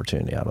incredible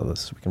opportunity out of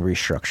this. We can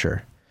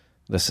restructure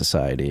the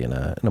society in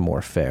a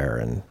more fair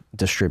and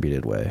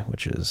distributed way,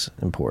 which is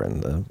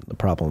important. The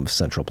problem of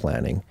central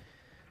planning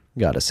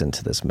got us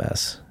into this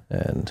mess,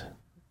 and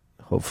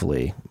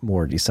hopefully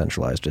more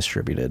decentralized,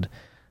 distributed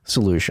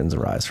solutions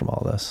arise from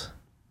all this.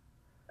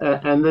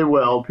 And they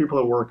will. People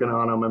are working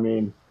on them. I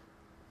mean,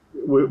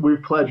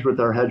 we've pledged with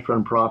our hedge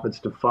fund profits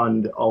to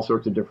fund all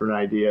sorts of different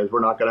ideas.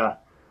 We're not going to,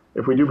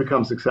 if we do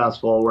become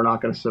successful, we're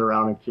not going to sit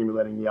around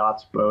accumulating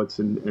yachts, boats,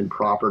 and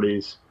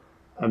properties.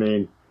 I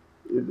mean,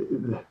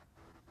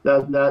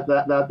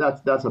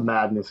 that's a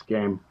madness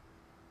game.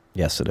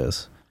 Yes, it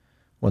is.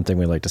 One thing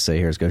we like to say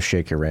here is go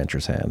shake your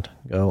rancher's hand.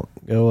 Go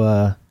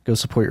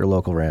support your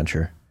local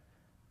rancher.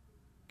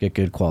 Get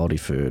good quality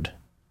food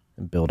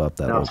and build up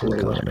that local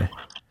economy.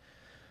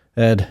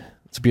 Ed,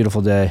 it's a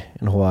beautiful day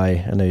in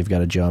Hawaii. I know you've got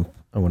to jump.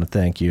 I want to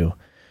thank you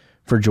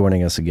for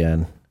joining us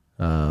again.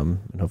 And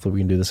hopefully we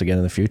can do this again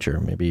in the future.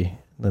 Maybe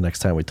the next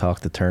time we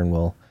talk, the turn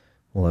will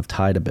have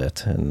tied a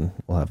bit, and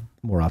we'll have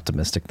more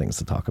optimistic things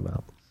to talk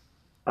about.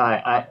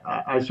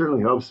 I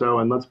certainly hope so,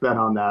 and let's bet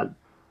on that.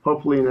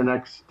 Hopefully in the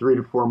next 3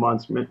 to 4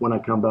 months, when I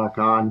come back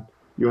on,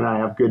 you and I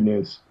have good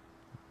news.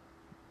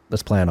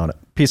 Let's plan on it.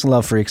 Peace and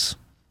love, freaks.